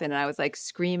that happened and I was like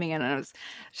screaming and I was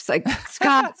just like,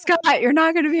 Scott, you're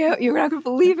not going to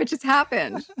believe it just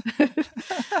happened.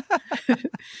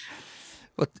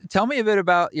 Well, tell me a bit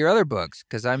about your other books,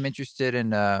 because I'm interested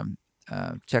in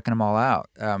checking them all out.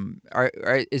 Do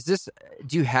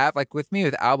you have, like with me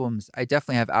with albums, I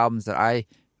definitely have albums that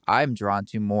I'm drawn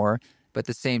to more, but at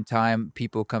the same time,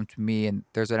 people come to me and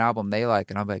there's an album they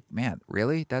like, and I'm like, man,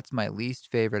 really? That's my least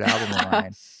favorite album of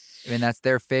mine. I mean, that's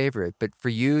their favorite. But for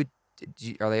you,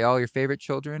 are they all your favorite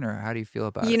children, or how do you feel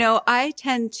about it? I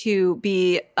tend to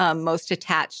be most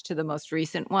attached to the most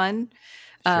recent one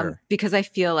Sure. because I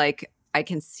feel like I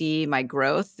can see my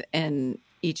growth in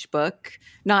each book,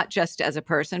 not just as a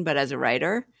person, but as a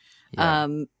writer. Yeah.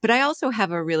 But I also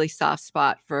have a really soft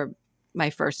spot for my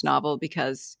first novel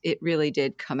because it really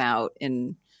did come out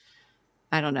in,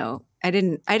 I don't know. I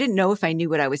didn't know if I knew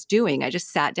what I was doing. I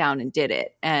just sat down and did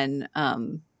it. And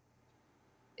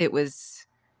it was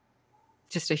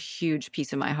just a huge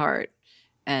piece of my heart.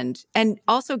 And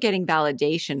also getting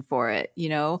validation for it,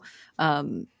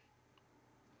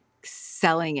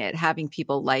 selling it, having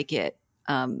people like it.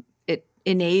 It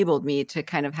enabled me to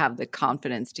kind of have the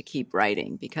confidence to keep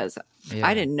writing because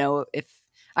I didn't know if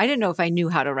I knew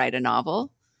how to write a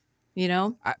novel,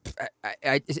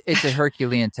 It's a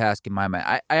Herculean task in my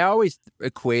mind. I always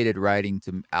equated writing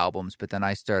to albums, but then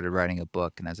I started writing a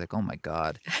book and I was like, oh my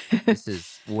God, this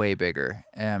is way bigger.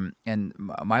 And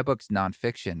my book's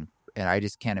nonfiction, and I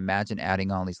just can't imagine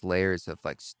adding all these layers of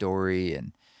like story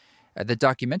and the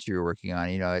documentary you're working on.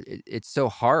 It's so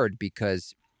hard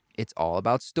because it's all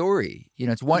about story.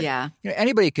 It's one. Yeah.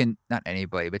 Anybody can, not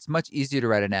anybody, but it's much easier to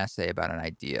write an essay about an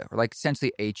idea or like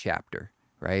essentially a chapter,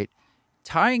 right?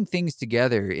 Tying things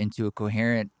together into a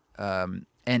coherent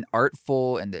and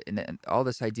artful and all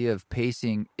this idea of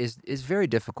pacing is very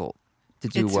difficult to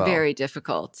do well. It's very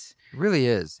difficult. It really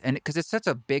is. And because it's such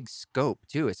a big scope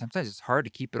too. Sometimes it's hard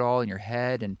to keep it all in your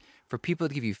head, and for people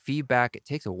to give you feedback, it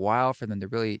takes a while for them to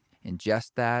really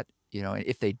ingest that, and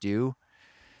if they do.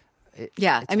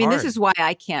 I mean, this is why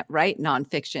I can't write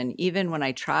nonfiction. Even when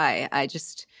I try, I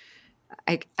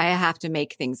have to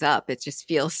make things up. It just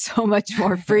feels so much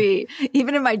more free.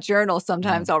 Even in my journal,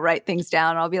 sometimes I'll write things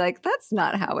down and I'll be like, that's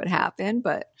not how it happened,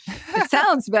 but it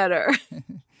sounds better.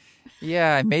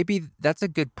 Yeah, maybe that's a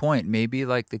good point. Maybe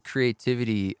like the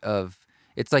creativity of,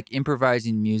 it's like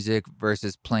improvising music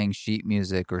versus playing sheet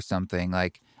music or something.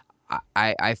 Like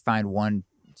I find one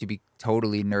to be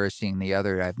totally nourishing, the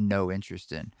other I have no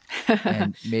interest in.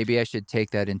 And maybe I should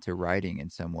take that into writing in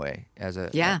some way as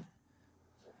a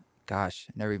gosh,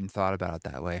 never even thought about it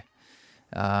that way.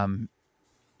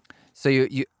 So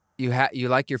you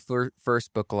like your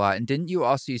first book a lot, and didn't you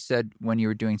also, you said when you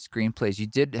were doing screenplays, you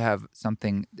did have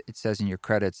something, it says in your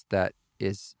credits, that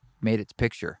is made its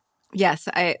picture. Yes,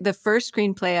 the first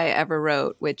screenplay I ever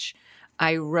wrote, which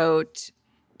I wrote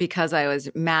because I was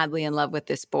madly in love with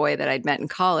this boy that I'd met in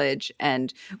college,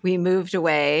 and we moved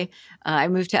away. I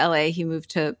moved to LA, he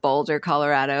moved to Boulder,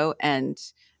 Colorado, and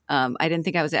I didn't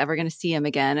think I was ever going to see him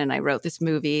again. And I wrote this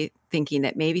movie thinking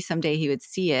that maybe someday he would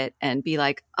see it and be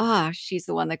like, she's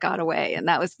the one that got away. And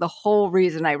that was the whole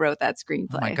reason I wrote that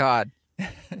screenplay. Oh my God.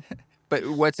 But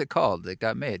what's it called that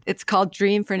got made? It's called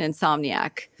Dream for an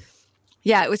Insomniac.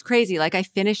 Yeah, it was crazy. Like I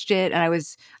finished it and I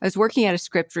was working at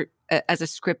as a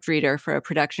script reader for a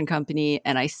production company.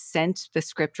 And I sent the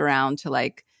script around to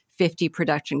like 50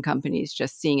 production companies,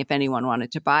 just seeing if anyone wanted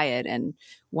to buy it. And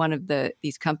one of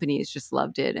these companies just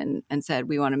loved it and said,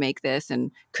 we want to make this.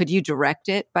 And could you direct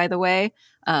it, by the way?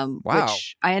 Wow.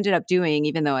 Which I ended up doing,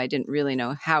 even though I didn't really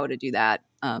know how to do that.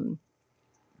 How'd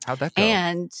that go?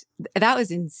 And that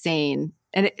was insane.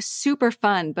 and it's super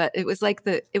fun, but it was like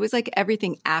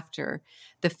everything after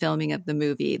the filming of the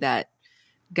movie that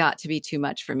got to be too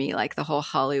much for me, like the whole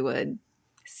Hollywood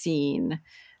scene.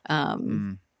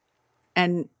 And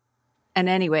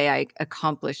anyway, I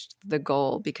accomplished the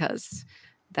goal because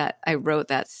that I wrote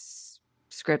that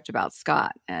script about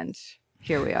Scott, and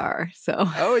here we are. So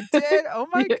Oh, it did? Oh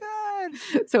my God.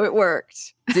 So it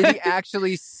worked. Did he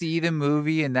actually see the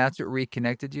movie and that's what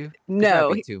reconnected you? No.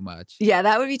 That'd be too much. Yeah,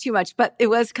 that would be too much. But it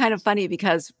was kind of funny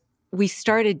because we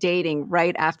started dating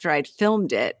right after I'd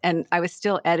filmed it, and I was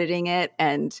still editing it.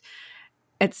 And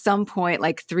at some point,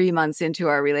 like 3 months into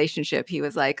our relationship, he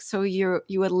was like, "So you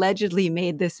allegedly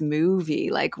made this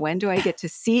movie. Like, when do I get to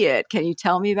see it? Can you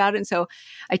tell me about it?" And so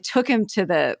I took him to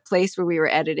the place where we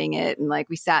were editing it, and like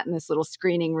we sat in this little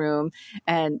screening room,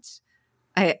 and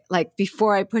I like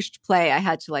before I pushed play, I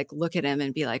had to like look at him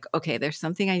and be like, "Okay, there's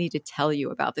something I need to tell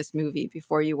you about this movie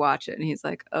before you watch it." And he's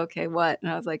like, "Okay, what?"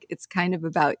 And I was like, "It's kind of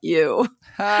about you."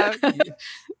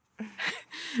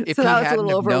 If So he that was a hadn't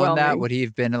little have known that, overwhelming. would he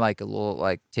have been like a little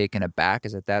like taken aback?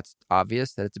 Is that's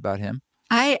obvious that it's about him?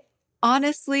 I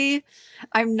honestly,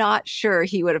 I'm not sure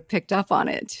he would have picked up on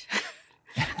it.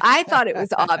 I thought it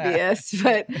was obvious,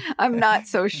 but I'm not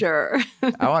so sure.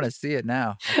 I want to see it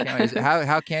now. I can't wait.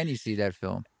 How can you see that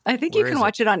film? I think Where you can is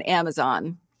watch it on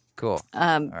Amazon. Cool.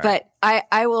 Right. But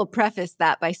I will preface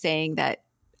that by saying that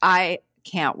I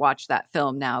can't watch that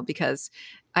film now because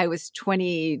I was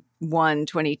 21,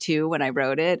 22 when I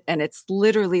wrote it. And it's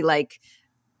literally like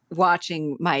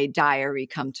watching my diary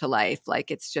come to life.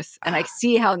 Like it's just, and I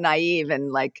see how naive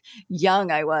and like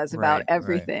young I was about Right.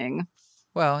 everything.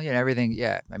 Well, everything.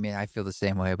 Yeah. I mean, I feel the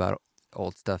same way about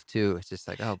old stuff too. It's just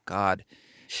like, oh God.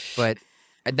 But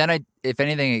and then if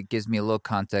anything, it gives me a little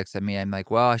context. I mean, I'm like,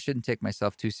 well, I shouldn't take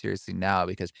myself too seriously now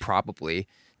because probably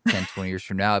 10, 20 years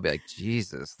from now, I'll be like,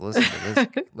 Jesus, listen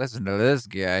to this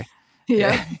guy.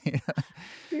 Yeah.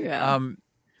 Yeah.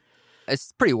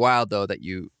 It's pretty wild though that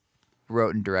you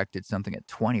wrote and directed something at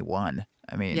 21.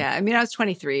 I mean, yeah. I mean, I was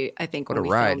 23, I think, what when a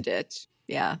we ride. filmed it.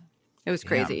 Yeah. It was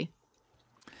crazy.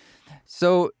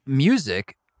 So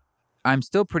music, I'm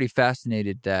still pretty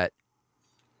fascinated that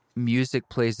music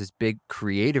plays this big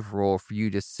creative role for you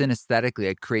to synesthetically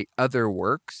like, create other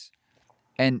works.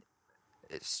 And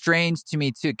it's strange to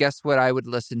me too. Guess what I would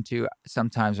listen to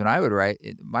sometimes when I would write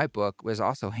my book was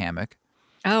also Hammock.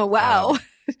 Oh, wow.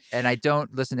 And I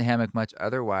don't listen to Hammock much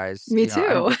otherwise. Me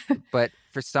too. But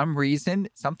for some reason,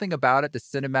 something about it, the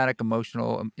cinematic,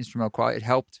 emotional, instrumental quality, it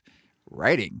helped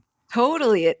writing.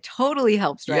 Totally. It totally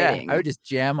helps writing. Yeah, I would just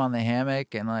jam on the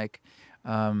Hammock and like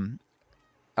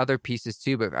other pieces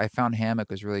too. But I found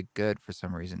Hammock was really good for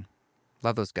some reason.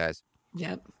 Love those guys.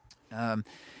 Yep.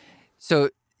 So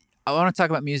I want to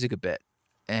talk about music a bit,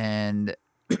 and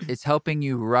it's helping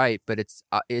you write, but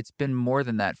it's been more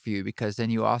than that for you because then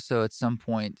you also at some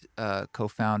point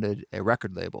co-founded a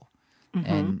record label,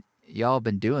 and y'all have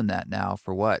been doing that now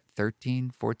for what,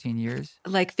 13, 14 years?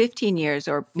 Like 15 years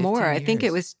or more. 15 I think it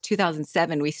years. was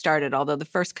 2007 we started, although the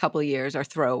first couple of years are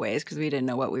throwaways because we didn't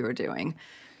know what we were doing.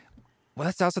 Well,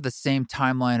 that's also the same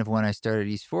timeline of when I started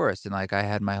East Forest, and like I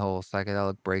had my whole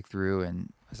psychedelic breakthrough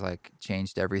and was like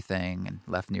changed everything and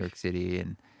left New York City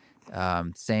and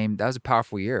that was a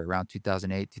powerful year around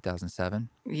 2008, 2007.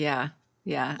 Yeah.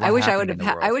 Yeah. What I wish I happened would in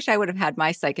have the world? had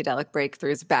my psychedelic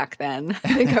breakthroughs back then.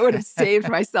 I think I would have saved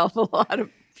myself a lot of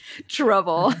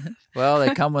trouble. Well,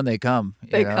 they come when they come.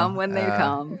 They come when they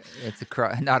come. It's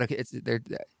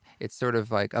it's sort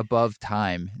of like above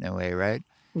time in a way, right?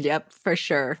 Yep, for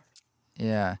sure.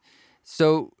 Yeah.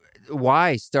 So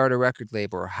why start a record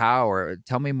label or how? Or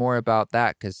tell me more about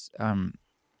that because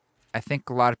I think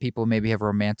a lot of people maybe have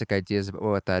romantic ideas about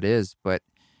what that is, but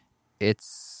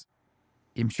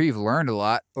I'm sure you've learned a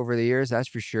lot over the years, that's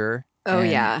for sure. Oh,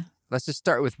 And yeah. let's just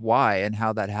start with why and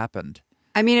how that happened.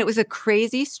 I mean, it was a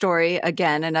crazy story.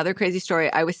 Again, another crazy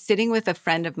story. I was sitting with a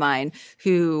friend of mine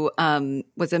who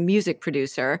was a music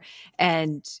producer,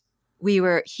 and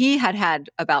he had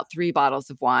about 3 bottles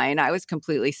of wine. I was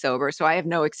completely sober, so I have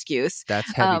no excuse.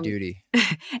 That's heavy duty.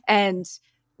 And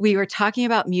we were talking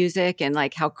about music and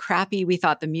like how crappy we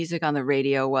thought the music on the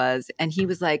radio was. And he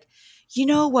was like, you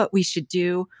know what we should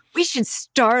do? We should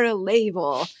start a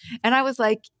label. And I was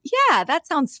like, yeah, that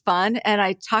sounds fun. And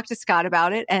I talked to Scott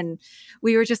about it, and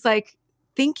we were just like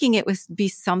thinking it would be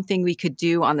something we could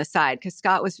do on the side because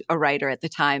Scott was a writer at the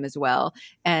time as well.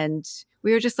 And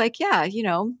we were just like, yeah,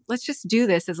 let's just do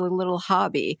this as a little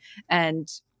hobby. And,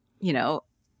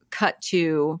 cut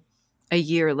to a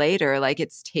year later, like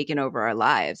it's taken over our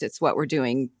lives. It's what we're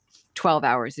doing 12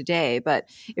 hours a day. But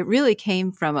it really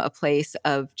came from a place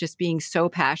of just being so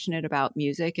passionate about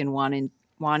music and wanting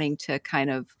wanting to kind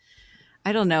of,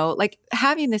 I don't know, like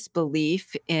having this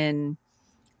belief in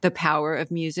the power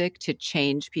of music to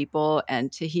change people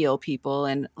and to heal people.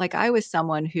 And like, I was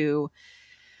someone who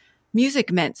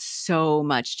music meant so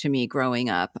much to me growing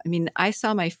up. I mean, I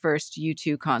saw my first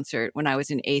U2 concert when I was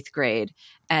in 8th grade,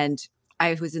 and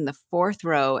I was in the 4th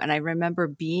row, and I remember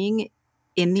being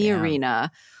in the arena,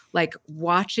 like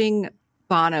watching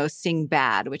Bono sing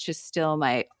Bad, which is still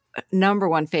my number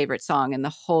one favorite song in the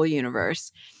whole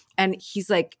universe. And he's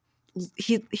like,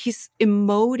 he's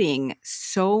emoting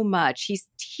so much. He's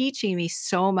teaching me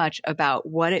so much about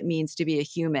what it means to be a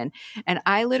human. And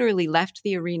I literally left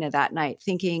the arena that night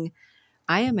thinking,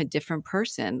 I am a different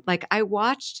person. Like, I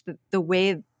watched the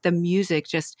way the music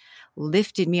just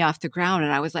lifted me off the ground.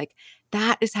 And I was like,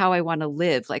 that is how I want to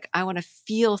live. Like, I want to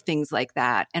feel things like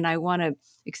that. And I want to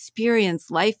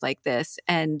experience life like this.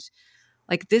 And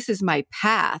like, this is my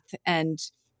path. And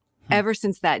ever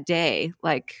since that day,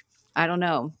 like, I don't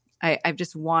know, I've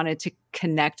just wanted to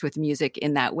connect with music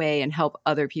in that way and help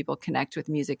other people connect with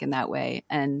music in that way.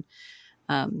 And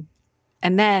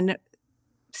then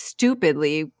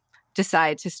stupidly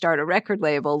decide to start a record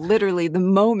label literally the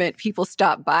moment people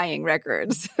stop buying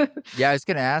records. Yeah, I was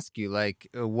going to ask you, like,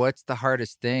 what's the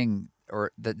hardest thing,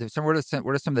 or what are some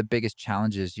of the biggest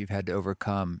challenges you've had to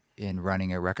overcome in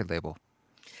running a record label?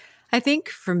 I think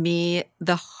for me,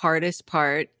 the hardest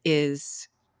part is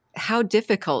how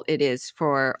difficult it is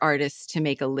for artists to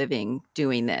make a living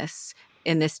doing this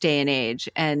in this day and age.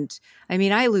 And I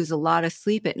mean, I lose a lot of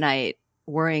sleep at night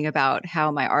worrying about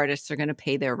how my artists are going to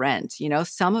pay their rent. You know,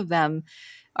 some of them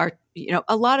are, you know,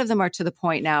 a lot of them are to the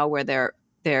point now where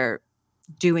they're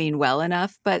doing well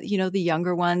enough, but you know, the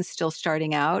younger ones still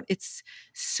starting out, it's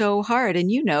so hard.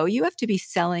 And you know, you have to be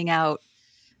selling out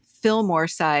Fillmore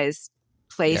sized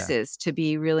places to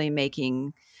be really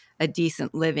making a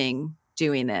decent living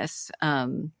doing this.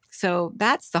 So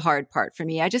that's the hard part for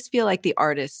me. I just feel like the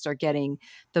artists are getting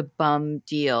the bum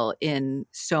deal in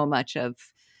so much of,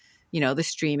 you know, the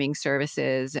streaming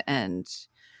services, and,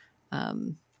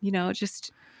 you know,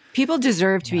 just people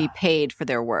deserve to be paid for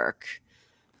their work.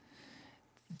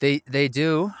 They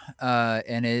do,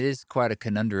 and it is quite a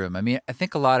conundrum. I mean, I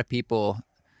think a lot of people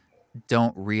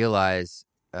don't realize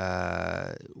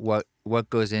what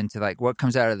goes into, like, what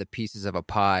comes out of the pieces of a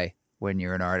pie when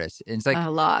you're an artist. And it's like a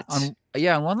lot. On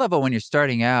one level, when you're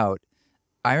starting out,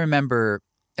 I remember,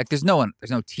 like, there's no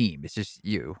team. It's just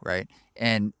you, right?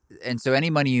 And so any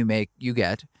money you make, you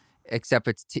get, except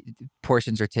it's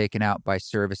portions are taken out by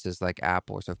services like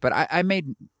Apple or stuff. But I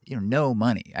made, you know, no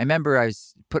money. I remember I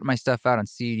was putting my stuff out on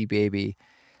CD Baby,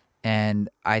 and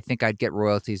I think I'd get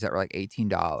royalties that were like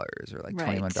 $18 or like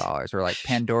 $21, or like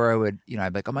Pandora would, you know,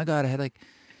 I'd be like, oh my God, I had like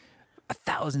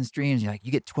 1,000 streams. You're like,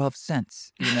 you get 12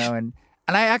 cents, you know? And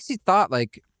I actually thought,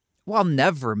 like, well, I'll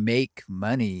never make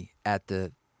money at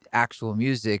the actual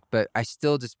music, but I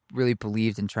still just really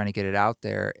believed in trying to get it out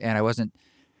there. And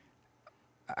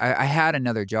I had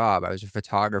another job. I was a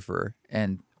photographer,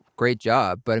 and great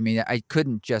job. But I mean, I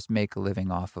couldn't just make a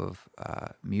living off of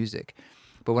music.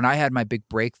 But when I had my big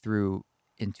breakthrough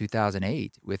in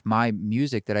 2008 with my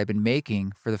music that I've been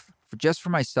making for just for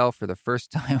myself for the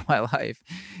first time in my life,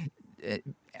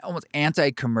 almost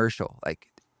anti-commercial, like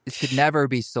it could never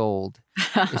be sold.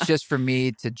 It's just for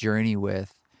me to journey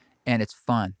with, and it's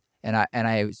fun. And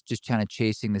I was just kind of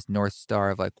chasing this North Star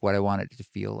of like what I wanted it to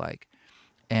feel like.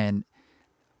 And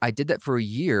I did that for a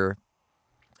year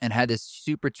and had this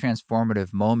super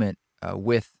transformative moment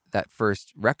with that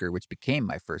first record, which became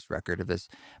my first record of this.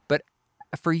 But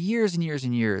for years and years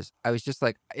and years, I was just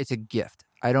like, it's a gift.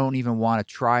 I don't even want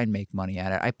to try and make money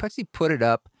at it. I actually put it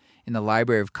up in the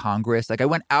Library of Congress. Like, I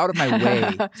went out of my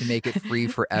way to make it free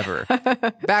forever.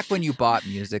 Back when you bought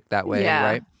music that way,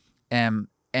 right? And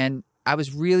I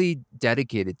was really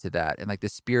dedicated to that, and like the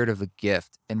spirit of a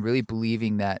gift, and really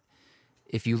believing that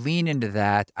if you lean into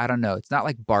that, I don't know, it's not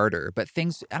like barter, but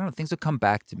things will come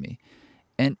back to me.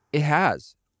 And it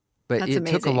has. But That's it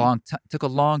amazing. took a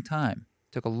long time.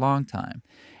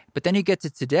 But then you get to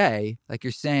today, like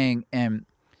you're saying, and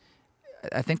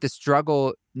I think the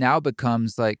struggle now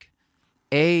becomes like,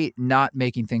 not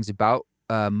making things about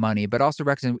money, but also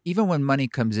recognizing even when money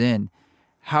comes in,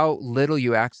 how little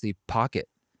you actually pocket.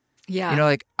 Yeah. You know,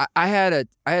 like I had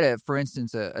for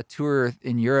instance, a tour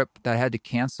in Europe that I had to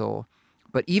cancel.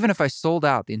 But even if I sold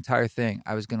out the entire thing,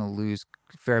 I was going to lose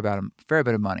a fair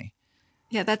bit of money.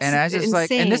 Yeah, that's and I was just insane.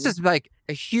 like, and this is like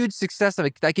a huge success.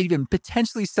 Like, I could even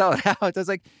potentially sell it out. I was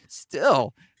like,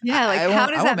 still, yeah, like how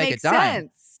does that make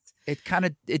sense?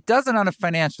 it doesn't on a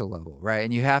financial level, right?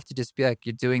 And you have to just be like,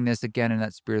 you're doing this again in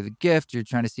that spirit of the gift. You're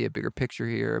trying to see a bigger picture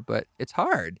here, but it's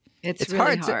hard. It's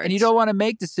really hard. And you don't want to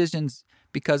make decisions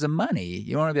because of money.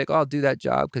 You don't want to be like, oh, I'll do that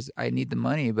job because I need the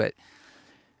money, but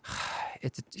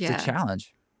it's a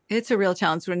challenge. It's a real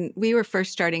challenge. When we were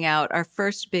first starting out, our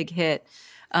first big hit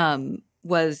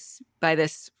was by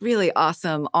this really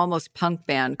awesome, almost punk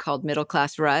band called Middle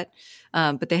Class Rut.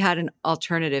 But they had an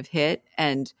alternative hit.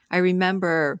 And I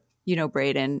remember,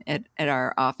 Braden at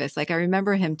our office, like I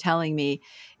remember him telling me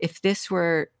if this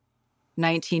were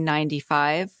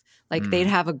 1995, like they'd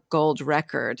have a gold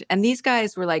record. And these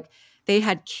guys were like, they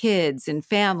had kids and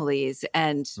families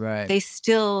and they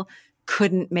still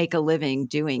couldn't make a living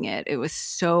doing it. It was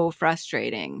so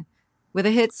frustrating with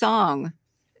a hit song.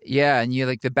 Yeah, and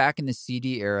like the back in the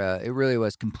CD era, it really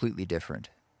was completely different.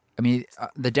 I mean,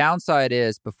 the downside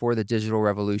is before the digital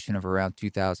revolution of around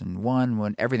 2001,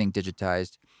 when everything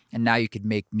digitized, and now you could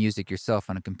make music yourself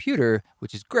on a computer,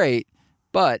 which is great.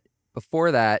 But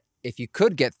before that, if you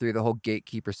could get through the whole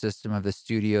gatekeeper system of the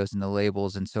studios and the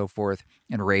labels and so forth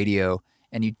and radio,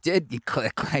 and you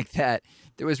click like that,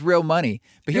 there was real money.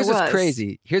 But here's what's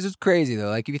crazy. Here's what's crazy, though.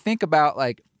 Like, if you think about,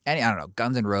 like, I don't know,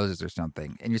 Guns N' Roses or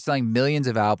something, and you're selling millions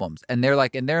of albums, and they're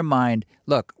like, in their mind,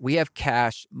 look, we have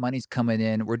cash, money's coming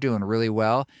in, we're doing really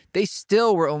well. They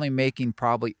still were only making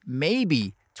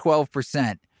maybe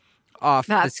 12% off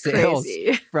the sales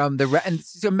from the and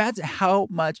so imagine how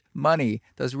much money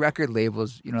those record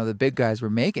labels, the big guys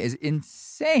were making is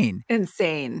insane.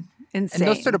 Insane. And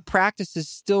those sort of practices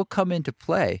still come into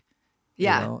play.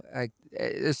 Yeah.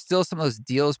 There's still some of those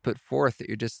deals put forth that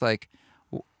you're just like,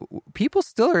 people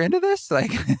still are into this,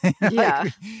 like, yeah.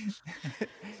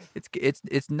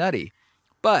 it's nutty,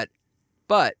 but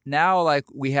now, like,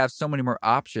 we have so many more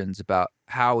options about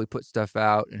how we put stuff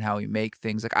out and how we make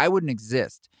things. Like, I wouldn't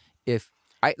exist if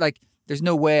there's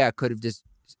no way I could have just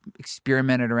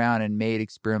experimented around and made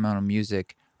experimental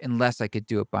music unless I could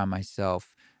do it by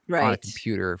myself on a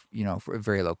computer, for a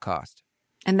very low cost.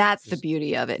 And that's the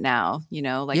beauty of it now,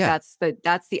 that's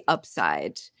the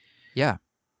upside. Yeah.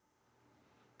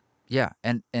 Yeah,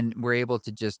 and we're able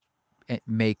to just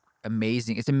make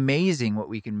amazing. It's amazing what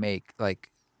we can make, like,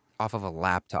 off of a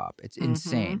laptop. It's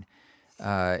insane,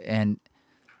 and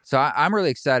so I'm really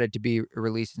excited to be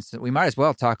releasing. We might as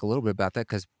well talk a little bit about that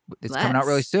because it's coming out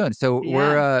really soon. So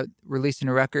we're releasing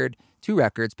two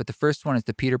records, but the first one is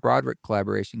the Peter Broderick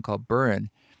collaboration called Burn.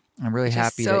 I'm really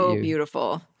happy that you. So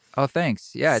beautiful. Oh,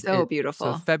 thanks. Yeah, so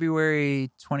beautiful. So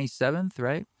February 27th,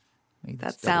 right?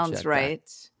 That sounds right.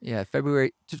 Yeah,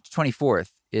 February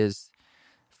 24th is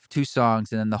 2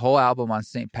 songs, and then the whole album on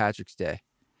St. Patrick's Day,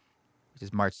 which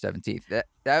is March 17th. That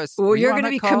was. Well, you're going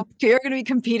to be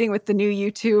competing with the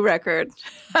new U2 record.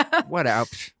 What out?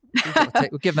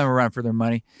 We'll give them a run for their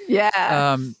money.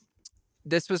 Yeah.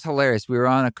 This was hilarious. We were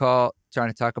on a call trying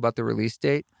to talk about the release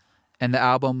date, and the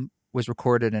album was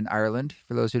recorded in Ireland,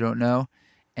 for those who don't know,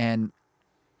 and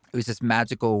it was this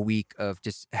magical week of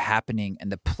just happening, and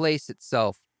the place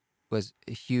itself was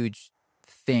a huge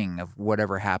thing of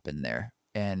whatever happened there.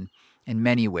 And in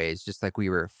many ways, just like we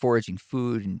were foraging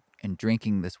food and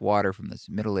drinking this water from this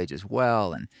Middle Ages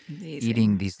well and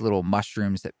eating these little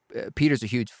mushrooms that Peter's a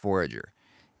huge forager,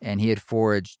 and he had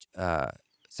foraged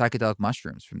psychedelic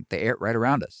mushrooms from the air right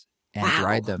around us and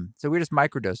dried them. So we were just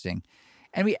microdosing,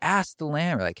 and we asked the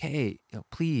land, we're like, hey,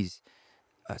 please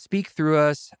speak through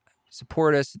us.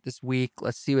 Support us this week.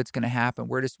 Let's see what's going to happen.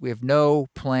 We have no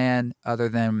plan other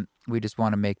than we just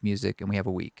want to make music, and we have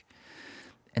a week.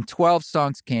 And 12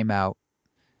 songs came out,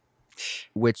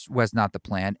 which was not the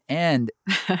plan. And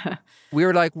we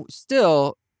were like,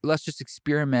 still, let's just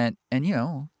experiment and,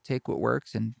 take what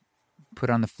works and put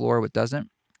on the floor what doesn't.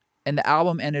 And the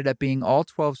album ended up being all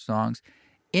 12 songs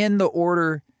in the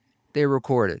order they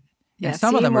recorded. Yeah, and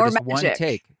some of them were just magic. One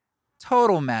take.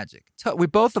 Total magic. We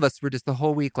both of us were just the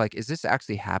whole week like, is this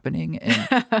actually happening?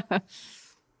 And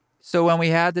so when we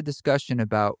had the discussion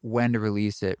about when to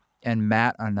release it, and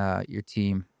Matt on your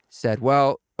team said,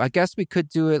 well, I guess we could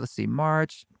do it. Let's see,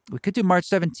 March. We could do March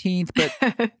 17th,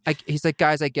 but he's like,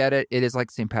 guys, I get it. It is like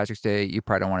St. Patrick's Day. You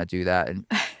probably don't want to do that. And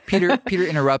Peter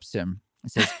interrupts him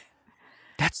and says,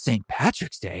 that's St.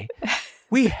 Patrick's Day.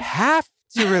 We have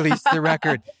to release the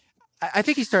record. I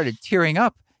think he started tearing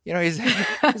up. He's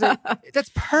like, that's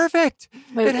perfect.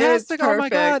 It has to go. Oh my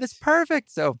God, it's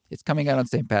perfect. So it's coming out on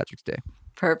St. Patrick's Day.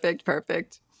 Perfect.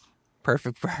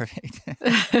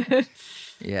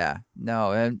 Yeah.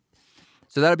 No. And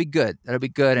so that'll be good.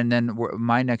 And then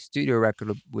my next studio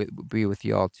record will be with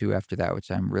y'all too after that, which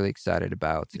I'm really excited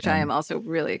about. I am also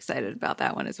really excited about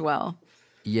that one as well.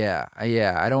 Yeah.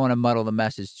 I don't want to muddle the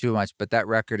message too much, but that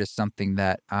record is something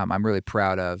that I'm really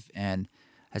proud of. And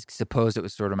I suppose it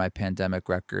was sort of my pandemic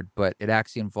record, but it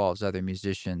actually involves other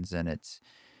musicians, and it's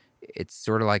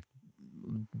sort of like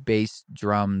bass,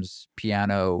 drums,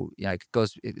 piano. Like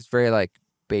it's very like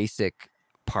basic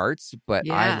parts, but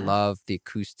I Yeah. love the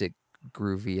acoustic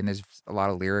groovy, and there's a lot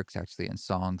of lyrics actually and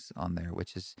songs on there,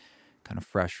 which is kind of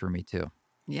fresh for me too.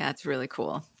 Yeah, it's really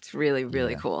cool. It's really,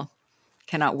 really Yeah. cool.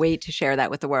 Cannot wait to share that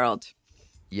with the world.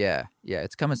 Yeah.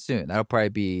 It's coming soon. That'll probably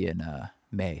be in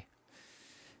May.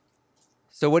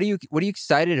 So what are you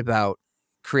excited about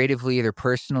creatively, either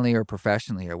personally or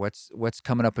professionally, or what's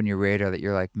coming up on your radar that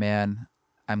you're like, man,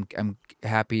 I'm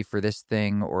happy for this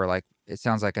thing, or like it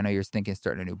sounds like I know you're thinking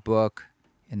starting a new book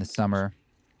in the summer.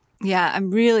 Yeah,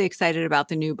 I'm really excited about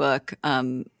the new book.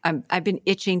 I've been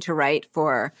itching to write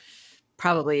for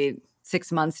probably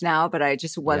 6 months now, but I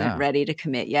just wasn't Yeah. ready to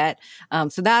commit yet.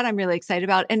 So that I'm really excited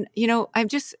about. And,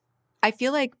 I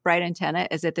feel like Bright Antenna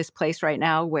is at this place right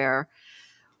now where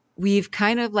we've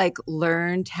kind of like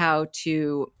learned how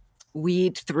to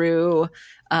weed through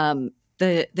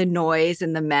the noise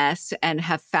and the mess, and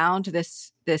have found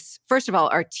this first of all,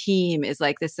 our team is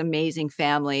like this amazing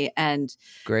family, and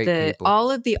Great people.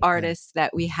 all of the artists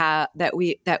that we have that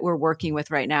we're working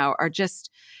with right now are just,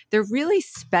 they're really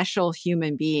special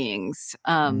human beings.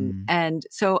 And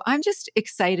so I'm just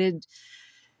excited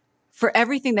for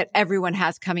everything that everyone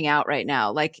has coming out right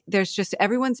now. Like there's just,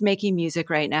 everyone's making music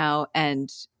right now,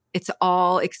 and it's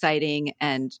all exciting,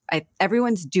 and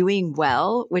everyone's doing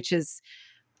well, which is,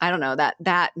 I don't know,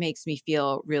 that makes me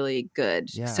feel really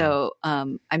good. Yeah. So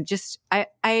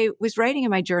I was writing in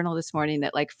my journal this morning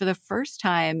that like for the first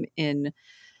time in,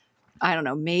 I don't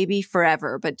know, maybe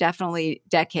forever, but definitely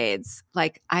decades,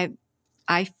 like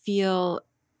I feel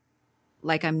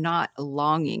like I'm not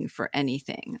longing for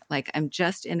anything. Like I'm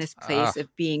just in this place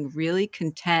of being really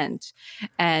content.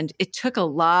 And it took a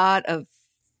lot of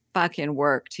fucking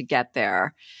work to get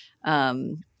there.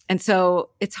 And so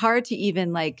it's hard to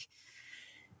even like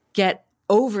get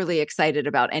overly excited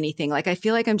about anything. Like I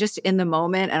feel like I'm just in the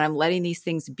moment, and I'm letting these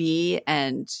things be,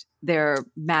 and they're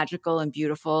magical and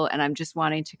beautiful. And I'm just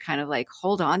wanting to kind of like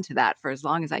hold on to that for as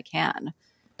long as I can.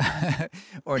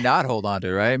 Or not hold on to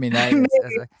it, right? I mean, See,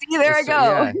 there I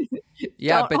go.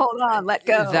 Yeah, Don't but hold on, let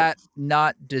go. That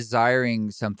not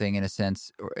desiring something in a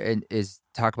sense is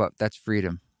talk about, that's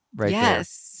freedom right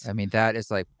Yes. there. I mean, that is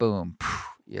like boom,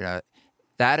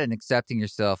 that and accepting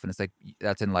yourself, and it's like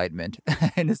that's enlightenment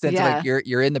in the sense of like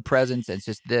you're in the presence, and it's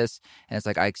just this, and it's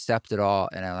like I accept it all,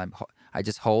 and I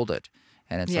just hold it,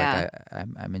 and it's like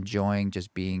I'm enjoying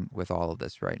just being with all of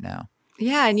this right now.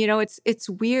 Yeah, and it's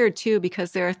weird too,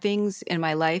 because there are things in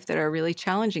my life that are really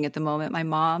challenging at the moment. My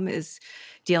mom is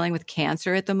dealing with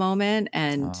cancer at the moment,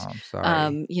 and I'm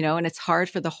sorry. and it's hard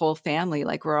for the whole family.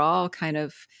 Like we're all kind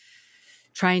of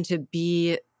trying to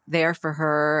be there for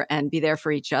her and be there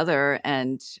for each other,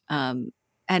 and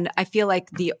I feel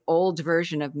like the old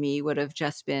version of me would have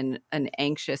just been an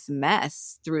anxious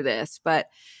mess through this. But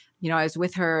I was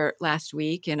with her last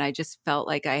week, and I just felt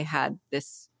like I had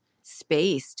this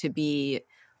space to be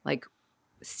like,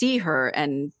 see her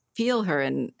and feel her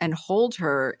and hold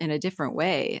her in a different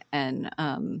way. And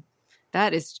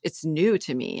it's new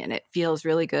to me, and it feels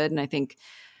really good. And I think,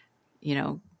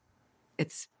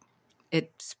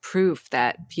 it's proof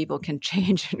that people can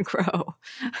change and grow.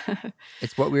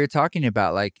 It's what we were talking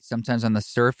about. Like sometimes on the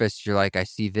surface, you're like, I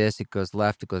see this, it goes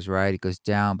left, it goes right, it goes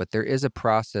down. But there is a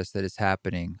process that is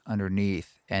happening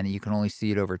underneath, and you can only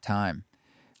see it over time.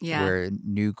 Yeah. Where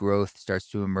new growth starts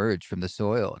to emerge from the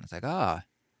soil. And it's like,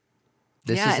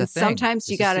 this is a and thing. Sometimes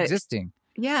this you gotta existing.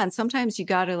 Yeah. And sometimes you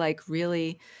gotta like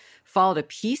really fall to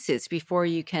pieces before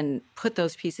you can put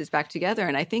those pieces back together.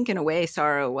 And I think in a way,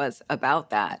 Sorrow was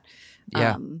about that.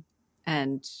 Yeah.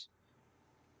 And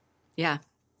yeah,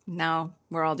 now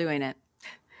we're all doing it.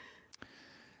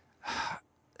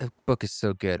 The book is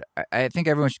so good. I think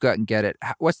everyone should go out and get it.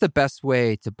 What's the best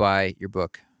way to buy your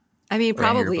book? I mean,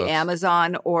 probably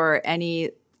Amazon or any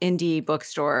indie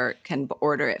bookstore can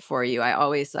order it for you.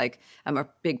 I'm a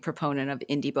big proponent of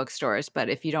indie bookstores, but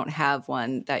if you don't have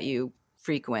one that you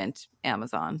frequent,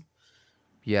 Amazon.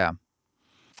 Yeah.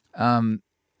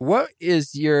 What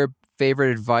is your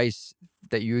favorite advice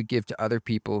that you would give to other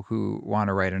people who want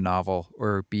to write a novel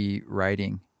or be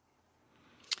writing?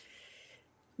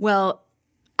 Well,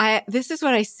 this is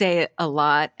what I say a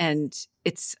lot, and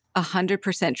it's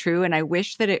 100% true. And I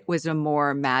wish that it was a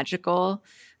more magical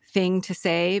thing to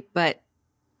say, but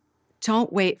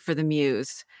don't wait for the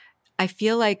muse. I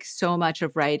feel like so much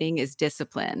of writing is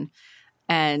discipline.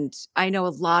 And I know a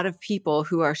lot of people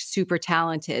who are super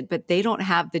talented, but they don't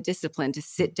have the discipline to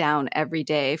sit down every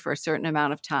day for a certain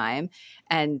amount of time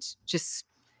and just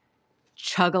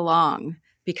chug along,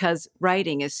 because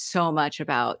writing is so much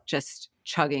about just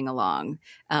chugging along.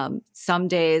 Some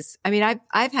days, I mean,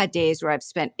 I've had days where I've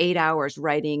spent 8 hours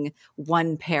writing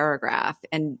one paragraph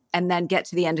and then get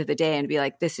to the end of the day and be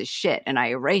like, this is shit. And I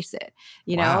erase it,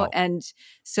 you know? Wow. And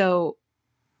so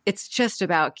it's just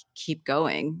about keep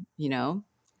going, you know,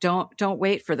 don't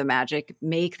wait for the magic,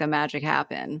 make the magic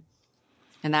happen.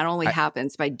 And that only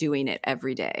happens by doing it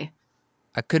every day.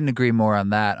 I couldn't agree more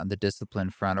on that, on the discipline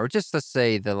front, or just to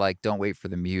say the like, don't wait for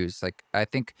the muse. Like, I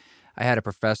think I had a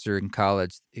professor in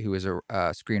college who was a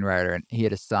screenwriter, and he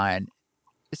had a sign,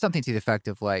 something to the effect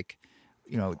of like,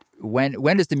 you know, when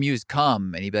does the muse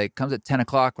come? And he'd be like, comes at 10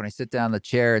 o'clock when I sit down in the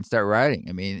chair and start writing.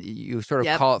 I mean, you sort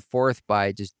of call it forth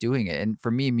by just doing it. And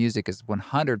for me, music is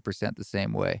 100% the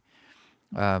same way.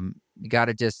 You got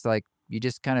to just like, you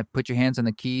just kind of put your hands on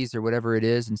the keys or whatever it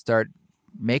is and start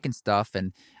making stuff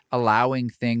and allowing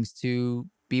things to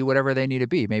be whatever they need to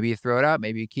be. Maybe you throw it out,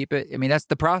 maybe you keep it. I mean, that's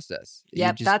the process.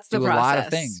 Yep, that's the do process. A lot of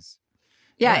things.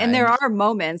 Yeah, and there are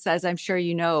moments, as I'm sure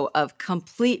you know, of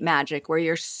complete magic where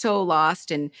you're so lost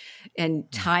and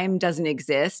time doesn't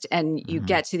exist, and you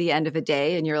get to the end of a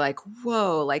day and you're like,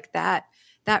 whoa, like that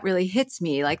really hits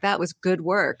me. Like that was good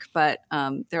work. But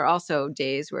there are also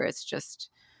days where it's just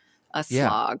a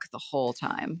slog the whole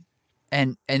time.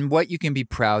 And what you can be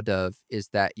proud of is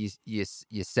that you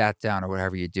sat down or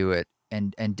whatever you do it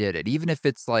and did it, even if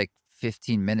it's like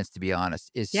 15 minutes, to be honest,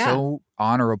 is so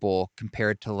honorable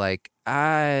compared to like,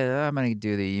 I'm going to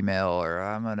do the email or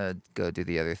I'm going to go do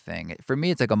the other thing. For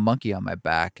me, it's like a monkey on my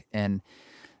back, and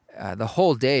the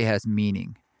whole day has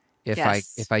meaning. If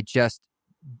I just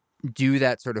do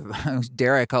that sort of,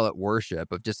 dare I call it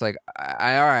worship, of just like,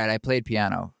 I played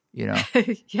piano, you know,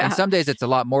 and some days it's a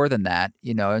lot more than that,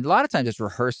 you know, and a lot of times it's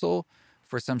rehearsal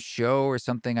for some show or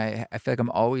something. I feel like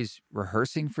I'm always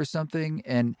rehearsing for something,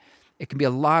 and it can be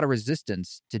a lot of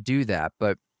resistance to do that.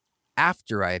 But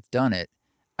after I've done it,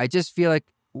 I just feel like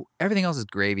everything else is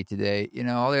gravy today. You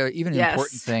know, all the even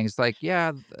important things like,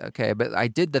 okay, but I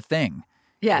did the thing.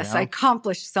 Yes, you know? I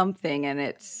accomplished something, and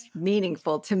it's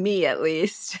meaningful to me, at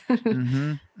least.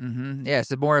 Yeah,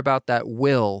 it's more about that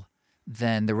will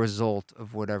than the result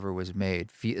of whatever was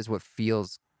made. Is what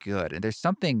feels good. And there's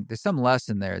some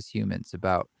lesson there as humans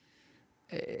about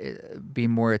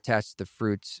being more attached to the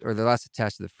fruits, or the less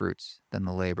attached to the fruits than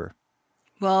the labor.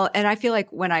 Well, and I feel like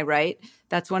when I write,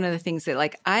 that's one of the things that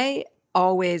like I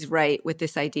always write with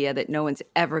this idea that no one's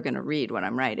ever going to read what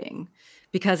I'm writing.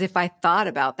 Because if I thought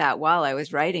about that while I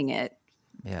was writing it,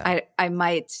 I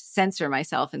might censor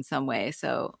myself in some way.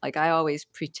 So like I always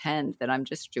pretend that I'm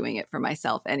just doing it for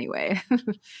myself anyway.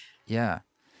 Yeah.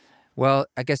 Well,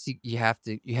 I guess you have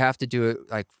to do it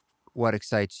like what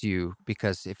excites you,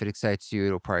 because if it excites you,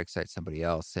 it'll probably excite somebody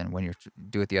else. And when you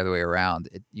do it the other way around,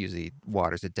 it usually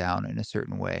waters it down in a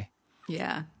certain way.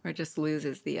 Yeah, or just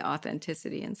loses the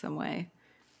authenticity in some way.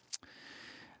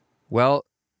 Well,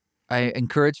 I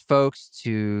encourage folks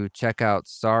to check out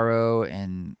Sorrow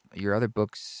and your other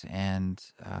books, and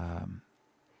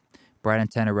Bright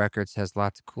Antenna Records has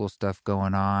lots of cool stuff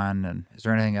going on. And is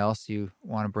there anything else you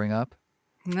want to bring up?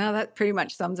 No, that pretty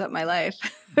much sums up my life.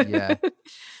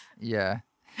 Yeah.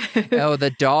 Oh,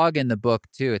 the dog in the book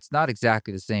too. It's not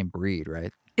exactly the same breed,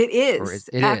 right? It is,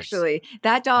 actually.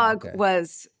 That dog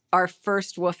was our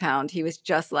first wolfhound. He was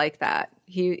just like that.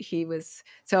 He was,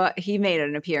 so he made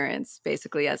an appearance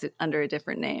basically under a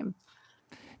different name.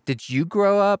 Did you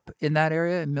grow up in that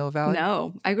area in Mill Valley?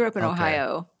 No, I grew up in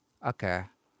Ohio. Okay.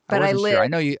 But I live. Sure. I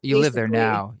know you live there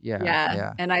now.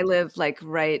 Yeah. And I live like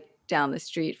right down the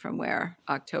street from where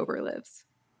October lives.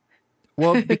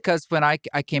 Well, because when I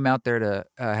came out there to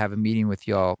have a meeting with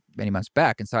y'all many months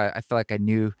back, and so I felt like I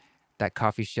knew that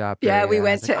coffee shop. Yeah, we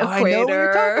went to Equator. I know what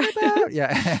you're talking about.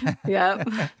 Yeah.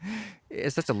 Yep.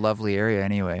 It's such a lovely area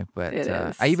anyway. But it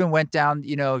is. I even went down,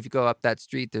 you know, if you go up that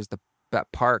street, there's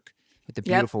that park with the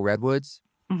beautiful redwoods.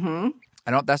 Mm-hmm.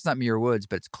 That's not Muir Woods,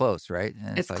 but it's close, right?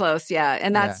 And it's like, close, yeah.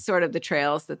 And that's sort of the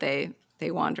trails that they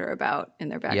wander about in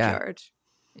their backyard.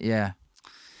 Yeah.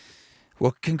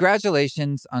 Well,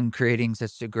 congratulations on creating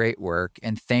such a great work,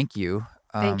 and thank you.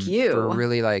 Thank you for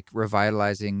really like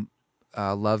revitalizing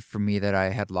love for me that I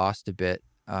had lost a bit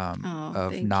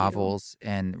of novels,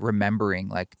 and remembering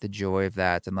like the joy of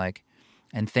that,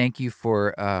 and thank you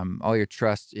for all your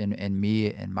trust in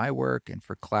me and my work, and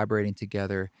for collaborating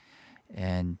together,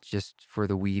 and just for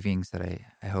the weavings that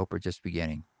I hope are just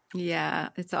beginning. Yeah,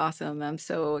 it's awesome. I'm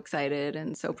so excited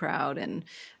and so proud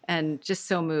and just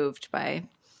so moved by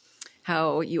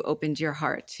how you opened your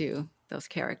heart to those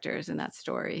characters in that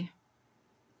story.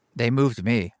 They moved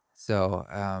me. So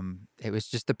it was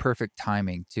just the perfect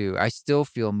timing too. I still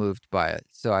feel moved by it.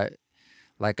 So I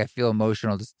feel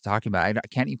emotional just talking about it. I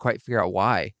can't even quite figure out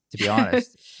why, to be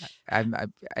honest.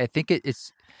 I think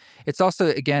it's also,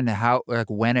 again, how, like,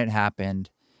 when it happened,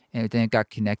 and then it got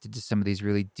connected to some of these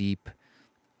really deep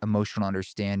emotional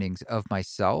understandings of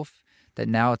myself that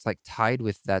now it's like tied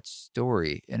with that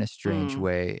story in a strange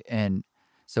way. And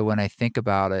so when I think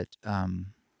about it,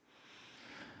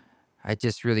 I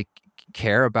just really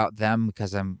care about them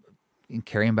because I'm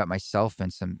caring about myself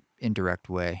in some indirect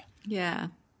way. Yeah,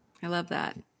 I love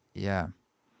that. Yeah.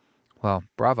 Well,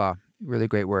 bravo. Really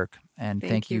great work. And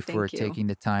thank you for taking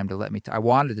the time to let me I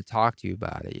wanted to talk to you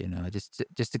about it,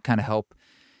 just to kind of help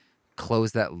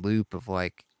close that loop of,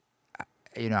 like,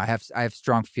 I have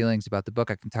strong feelings about the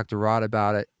book. I can talk to Rod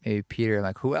about it, maybe Peter,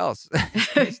 like, who else?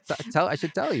 I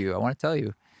should tell you. I want to tell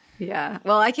you. Yeah.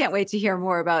 Well, I can't wait to hear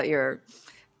more about your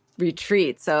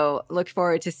retreat. So look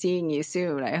forward to seeing you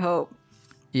soon, I hope.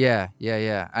 Yeah.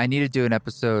 I need to do an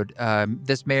episode.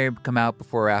 This may come out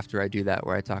before or after I do that,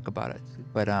 where I talk about it.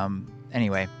 But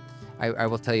anyway, I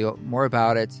will tell you more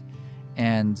about it.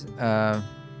 And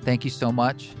thank you so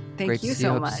much. Thank you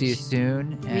so much. Hope to see you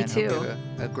soon. And Me too. Hope you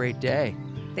have a great day.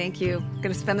 Thank you.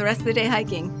 Going to spend the rest of the day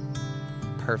hiking.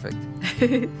 Perfect.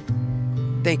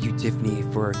 Thank you, Tiffany,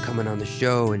 for coming on the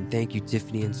show. And thank you,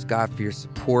 Tiffany and Scott, for your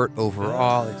support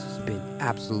overall. It's just been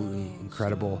absolutely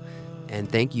incredible. And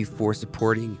thank you for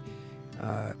supporting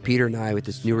Peter and I with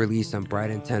this new release on Bright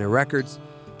Antenna Records.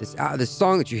 This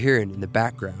song that you're hearing in the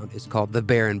background is called The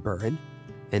Baron Burren,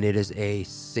 and it is a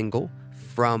single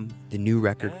from the new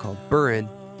record called Burren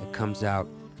that comes out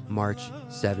March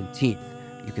 17th.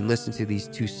 You can listen to these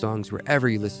two songs wherever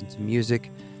you listen to music,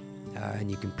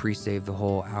 and you can pre-save the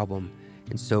whole album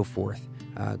and so forth.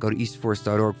 Go to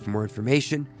eastforest.org for more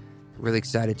information. I'm really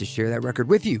excited to share that record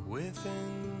with you.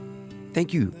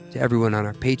 Thank you to everyone on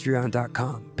our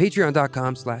patreon.com.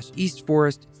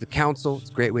 Patreon.com/EastForest. It's the council. It's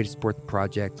a great way to support the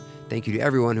project. Thank you to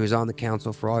everyone who is on the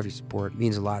council for all of your support. It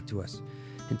means a lot to us.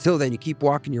 Until then, you keep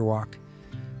walking your walk.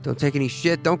 Don't take any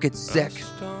shit. Don't get sick.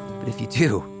 But if you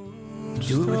do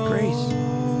it with grace.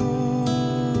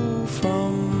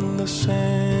 From the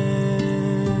sand,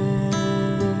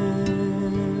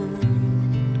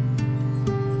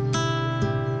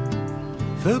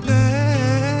 the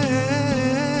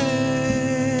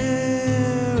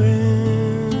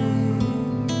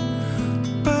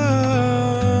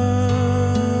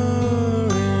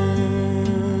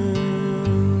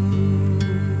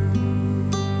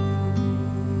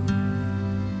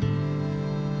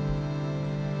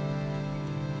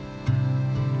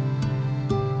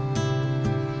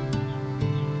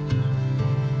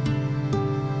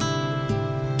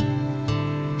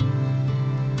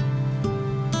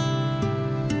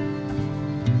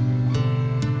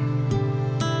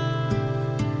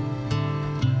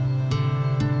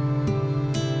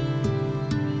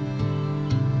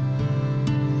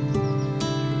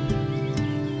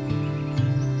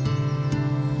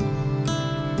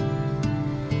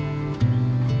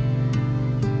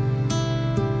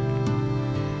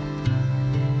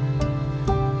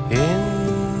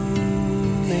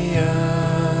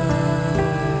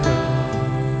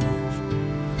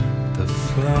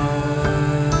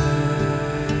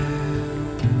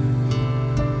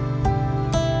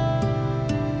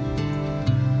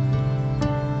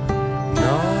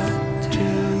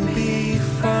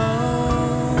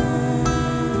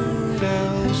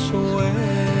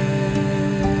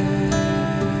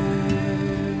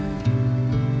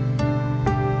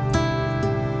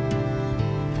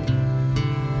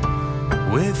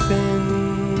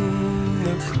within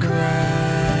the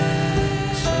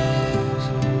cracks of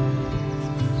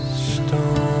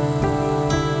stone,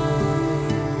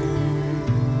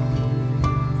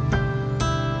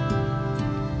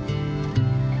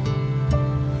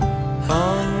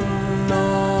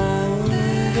 unknown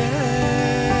depths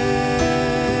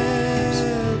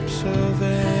of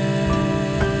air,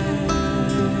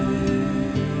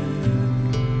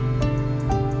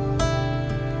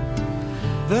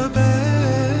 the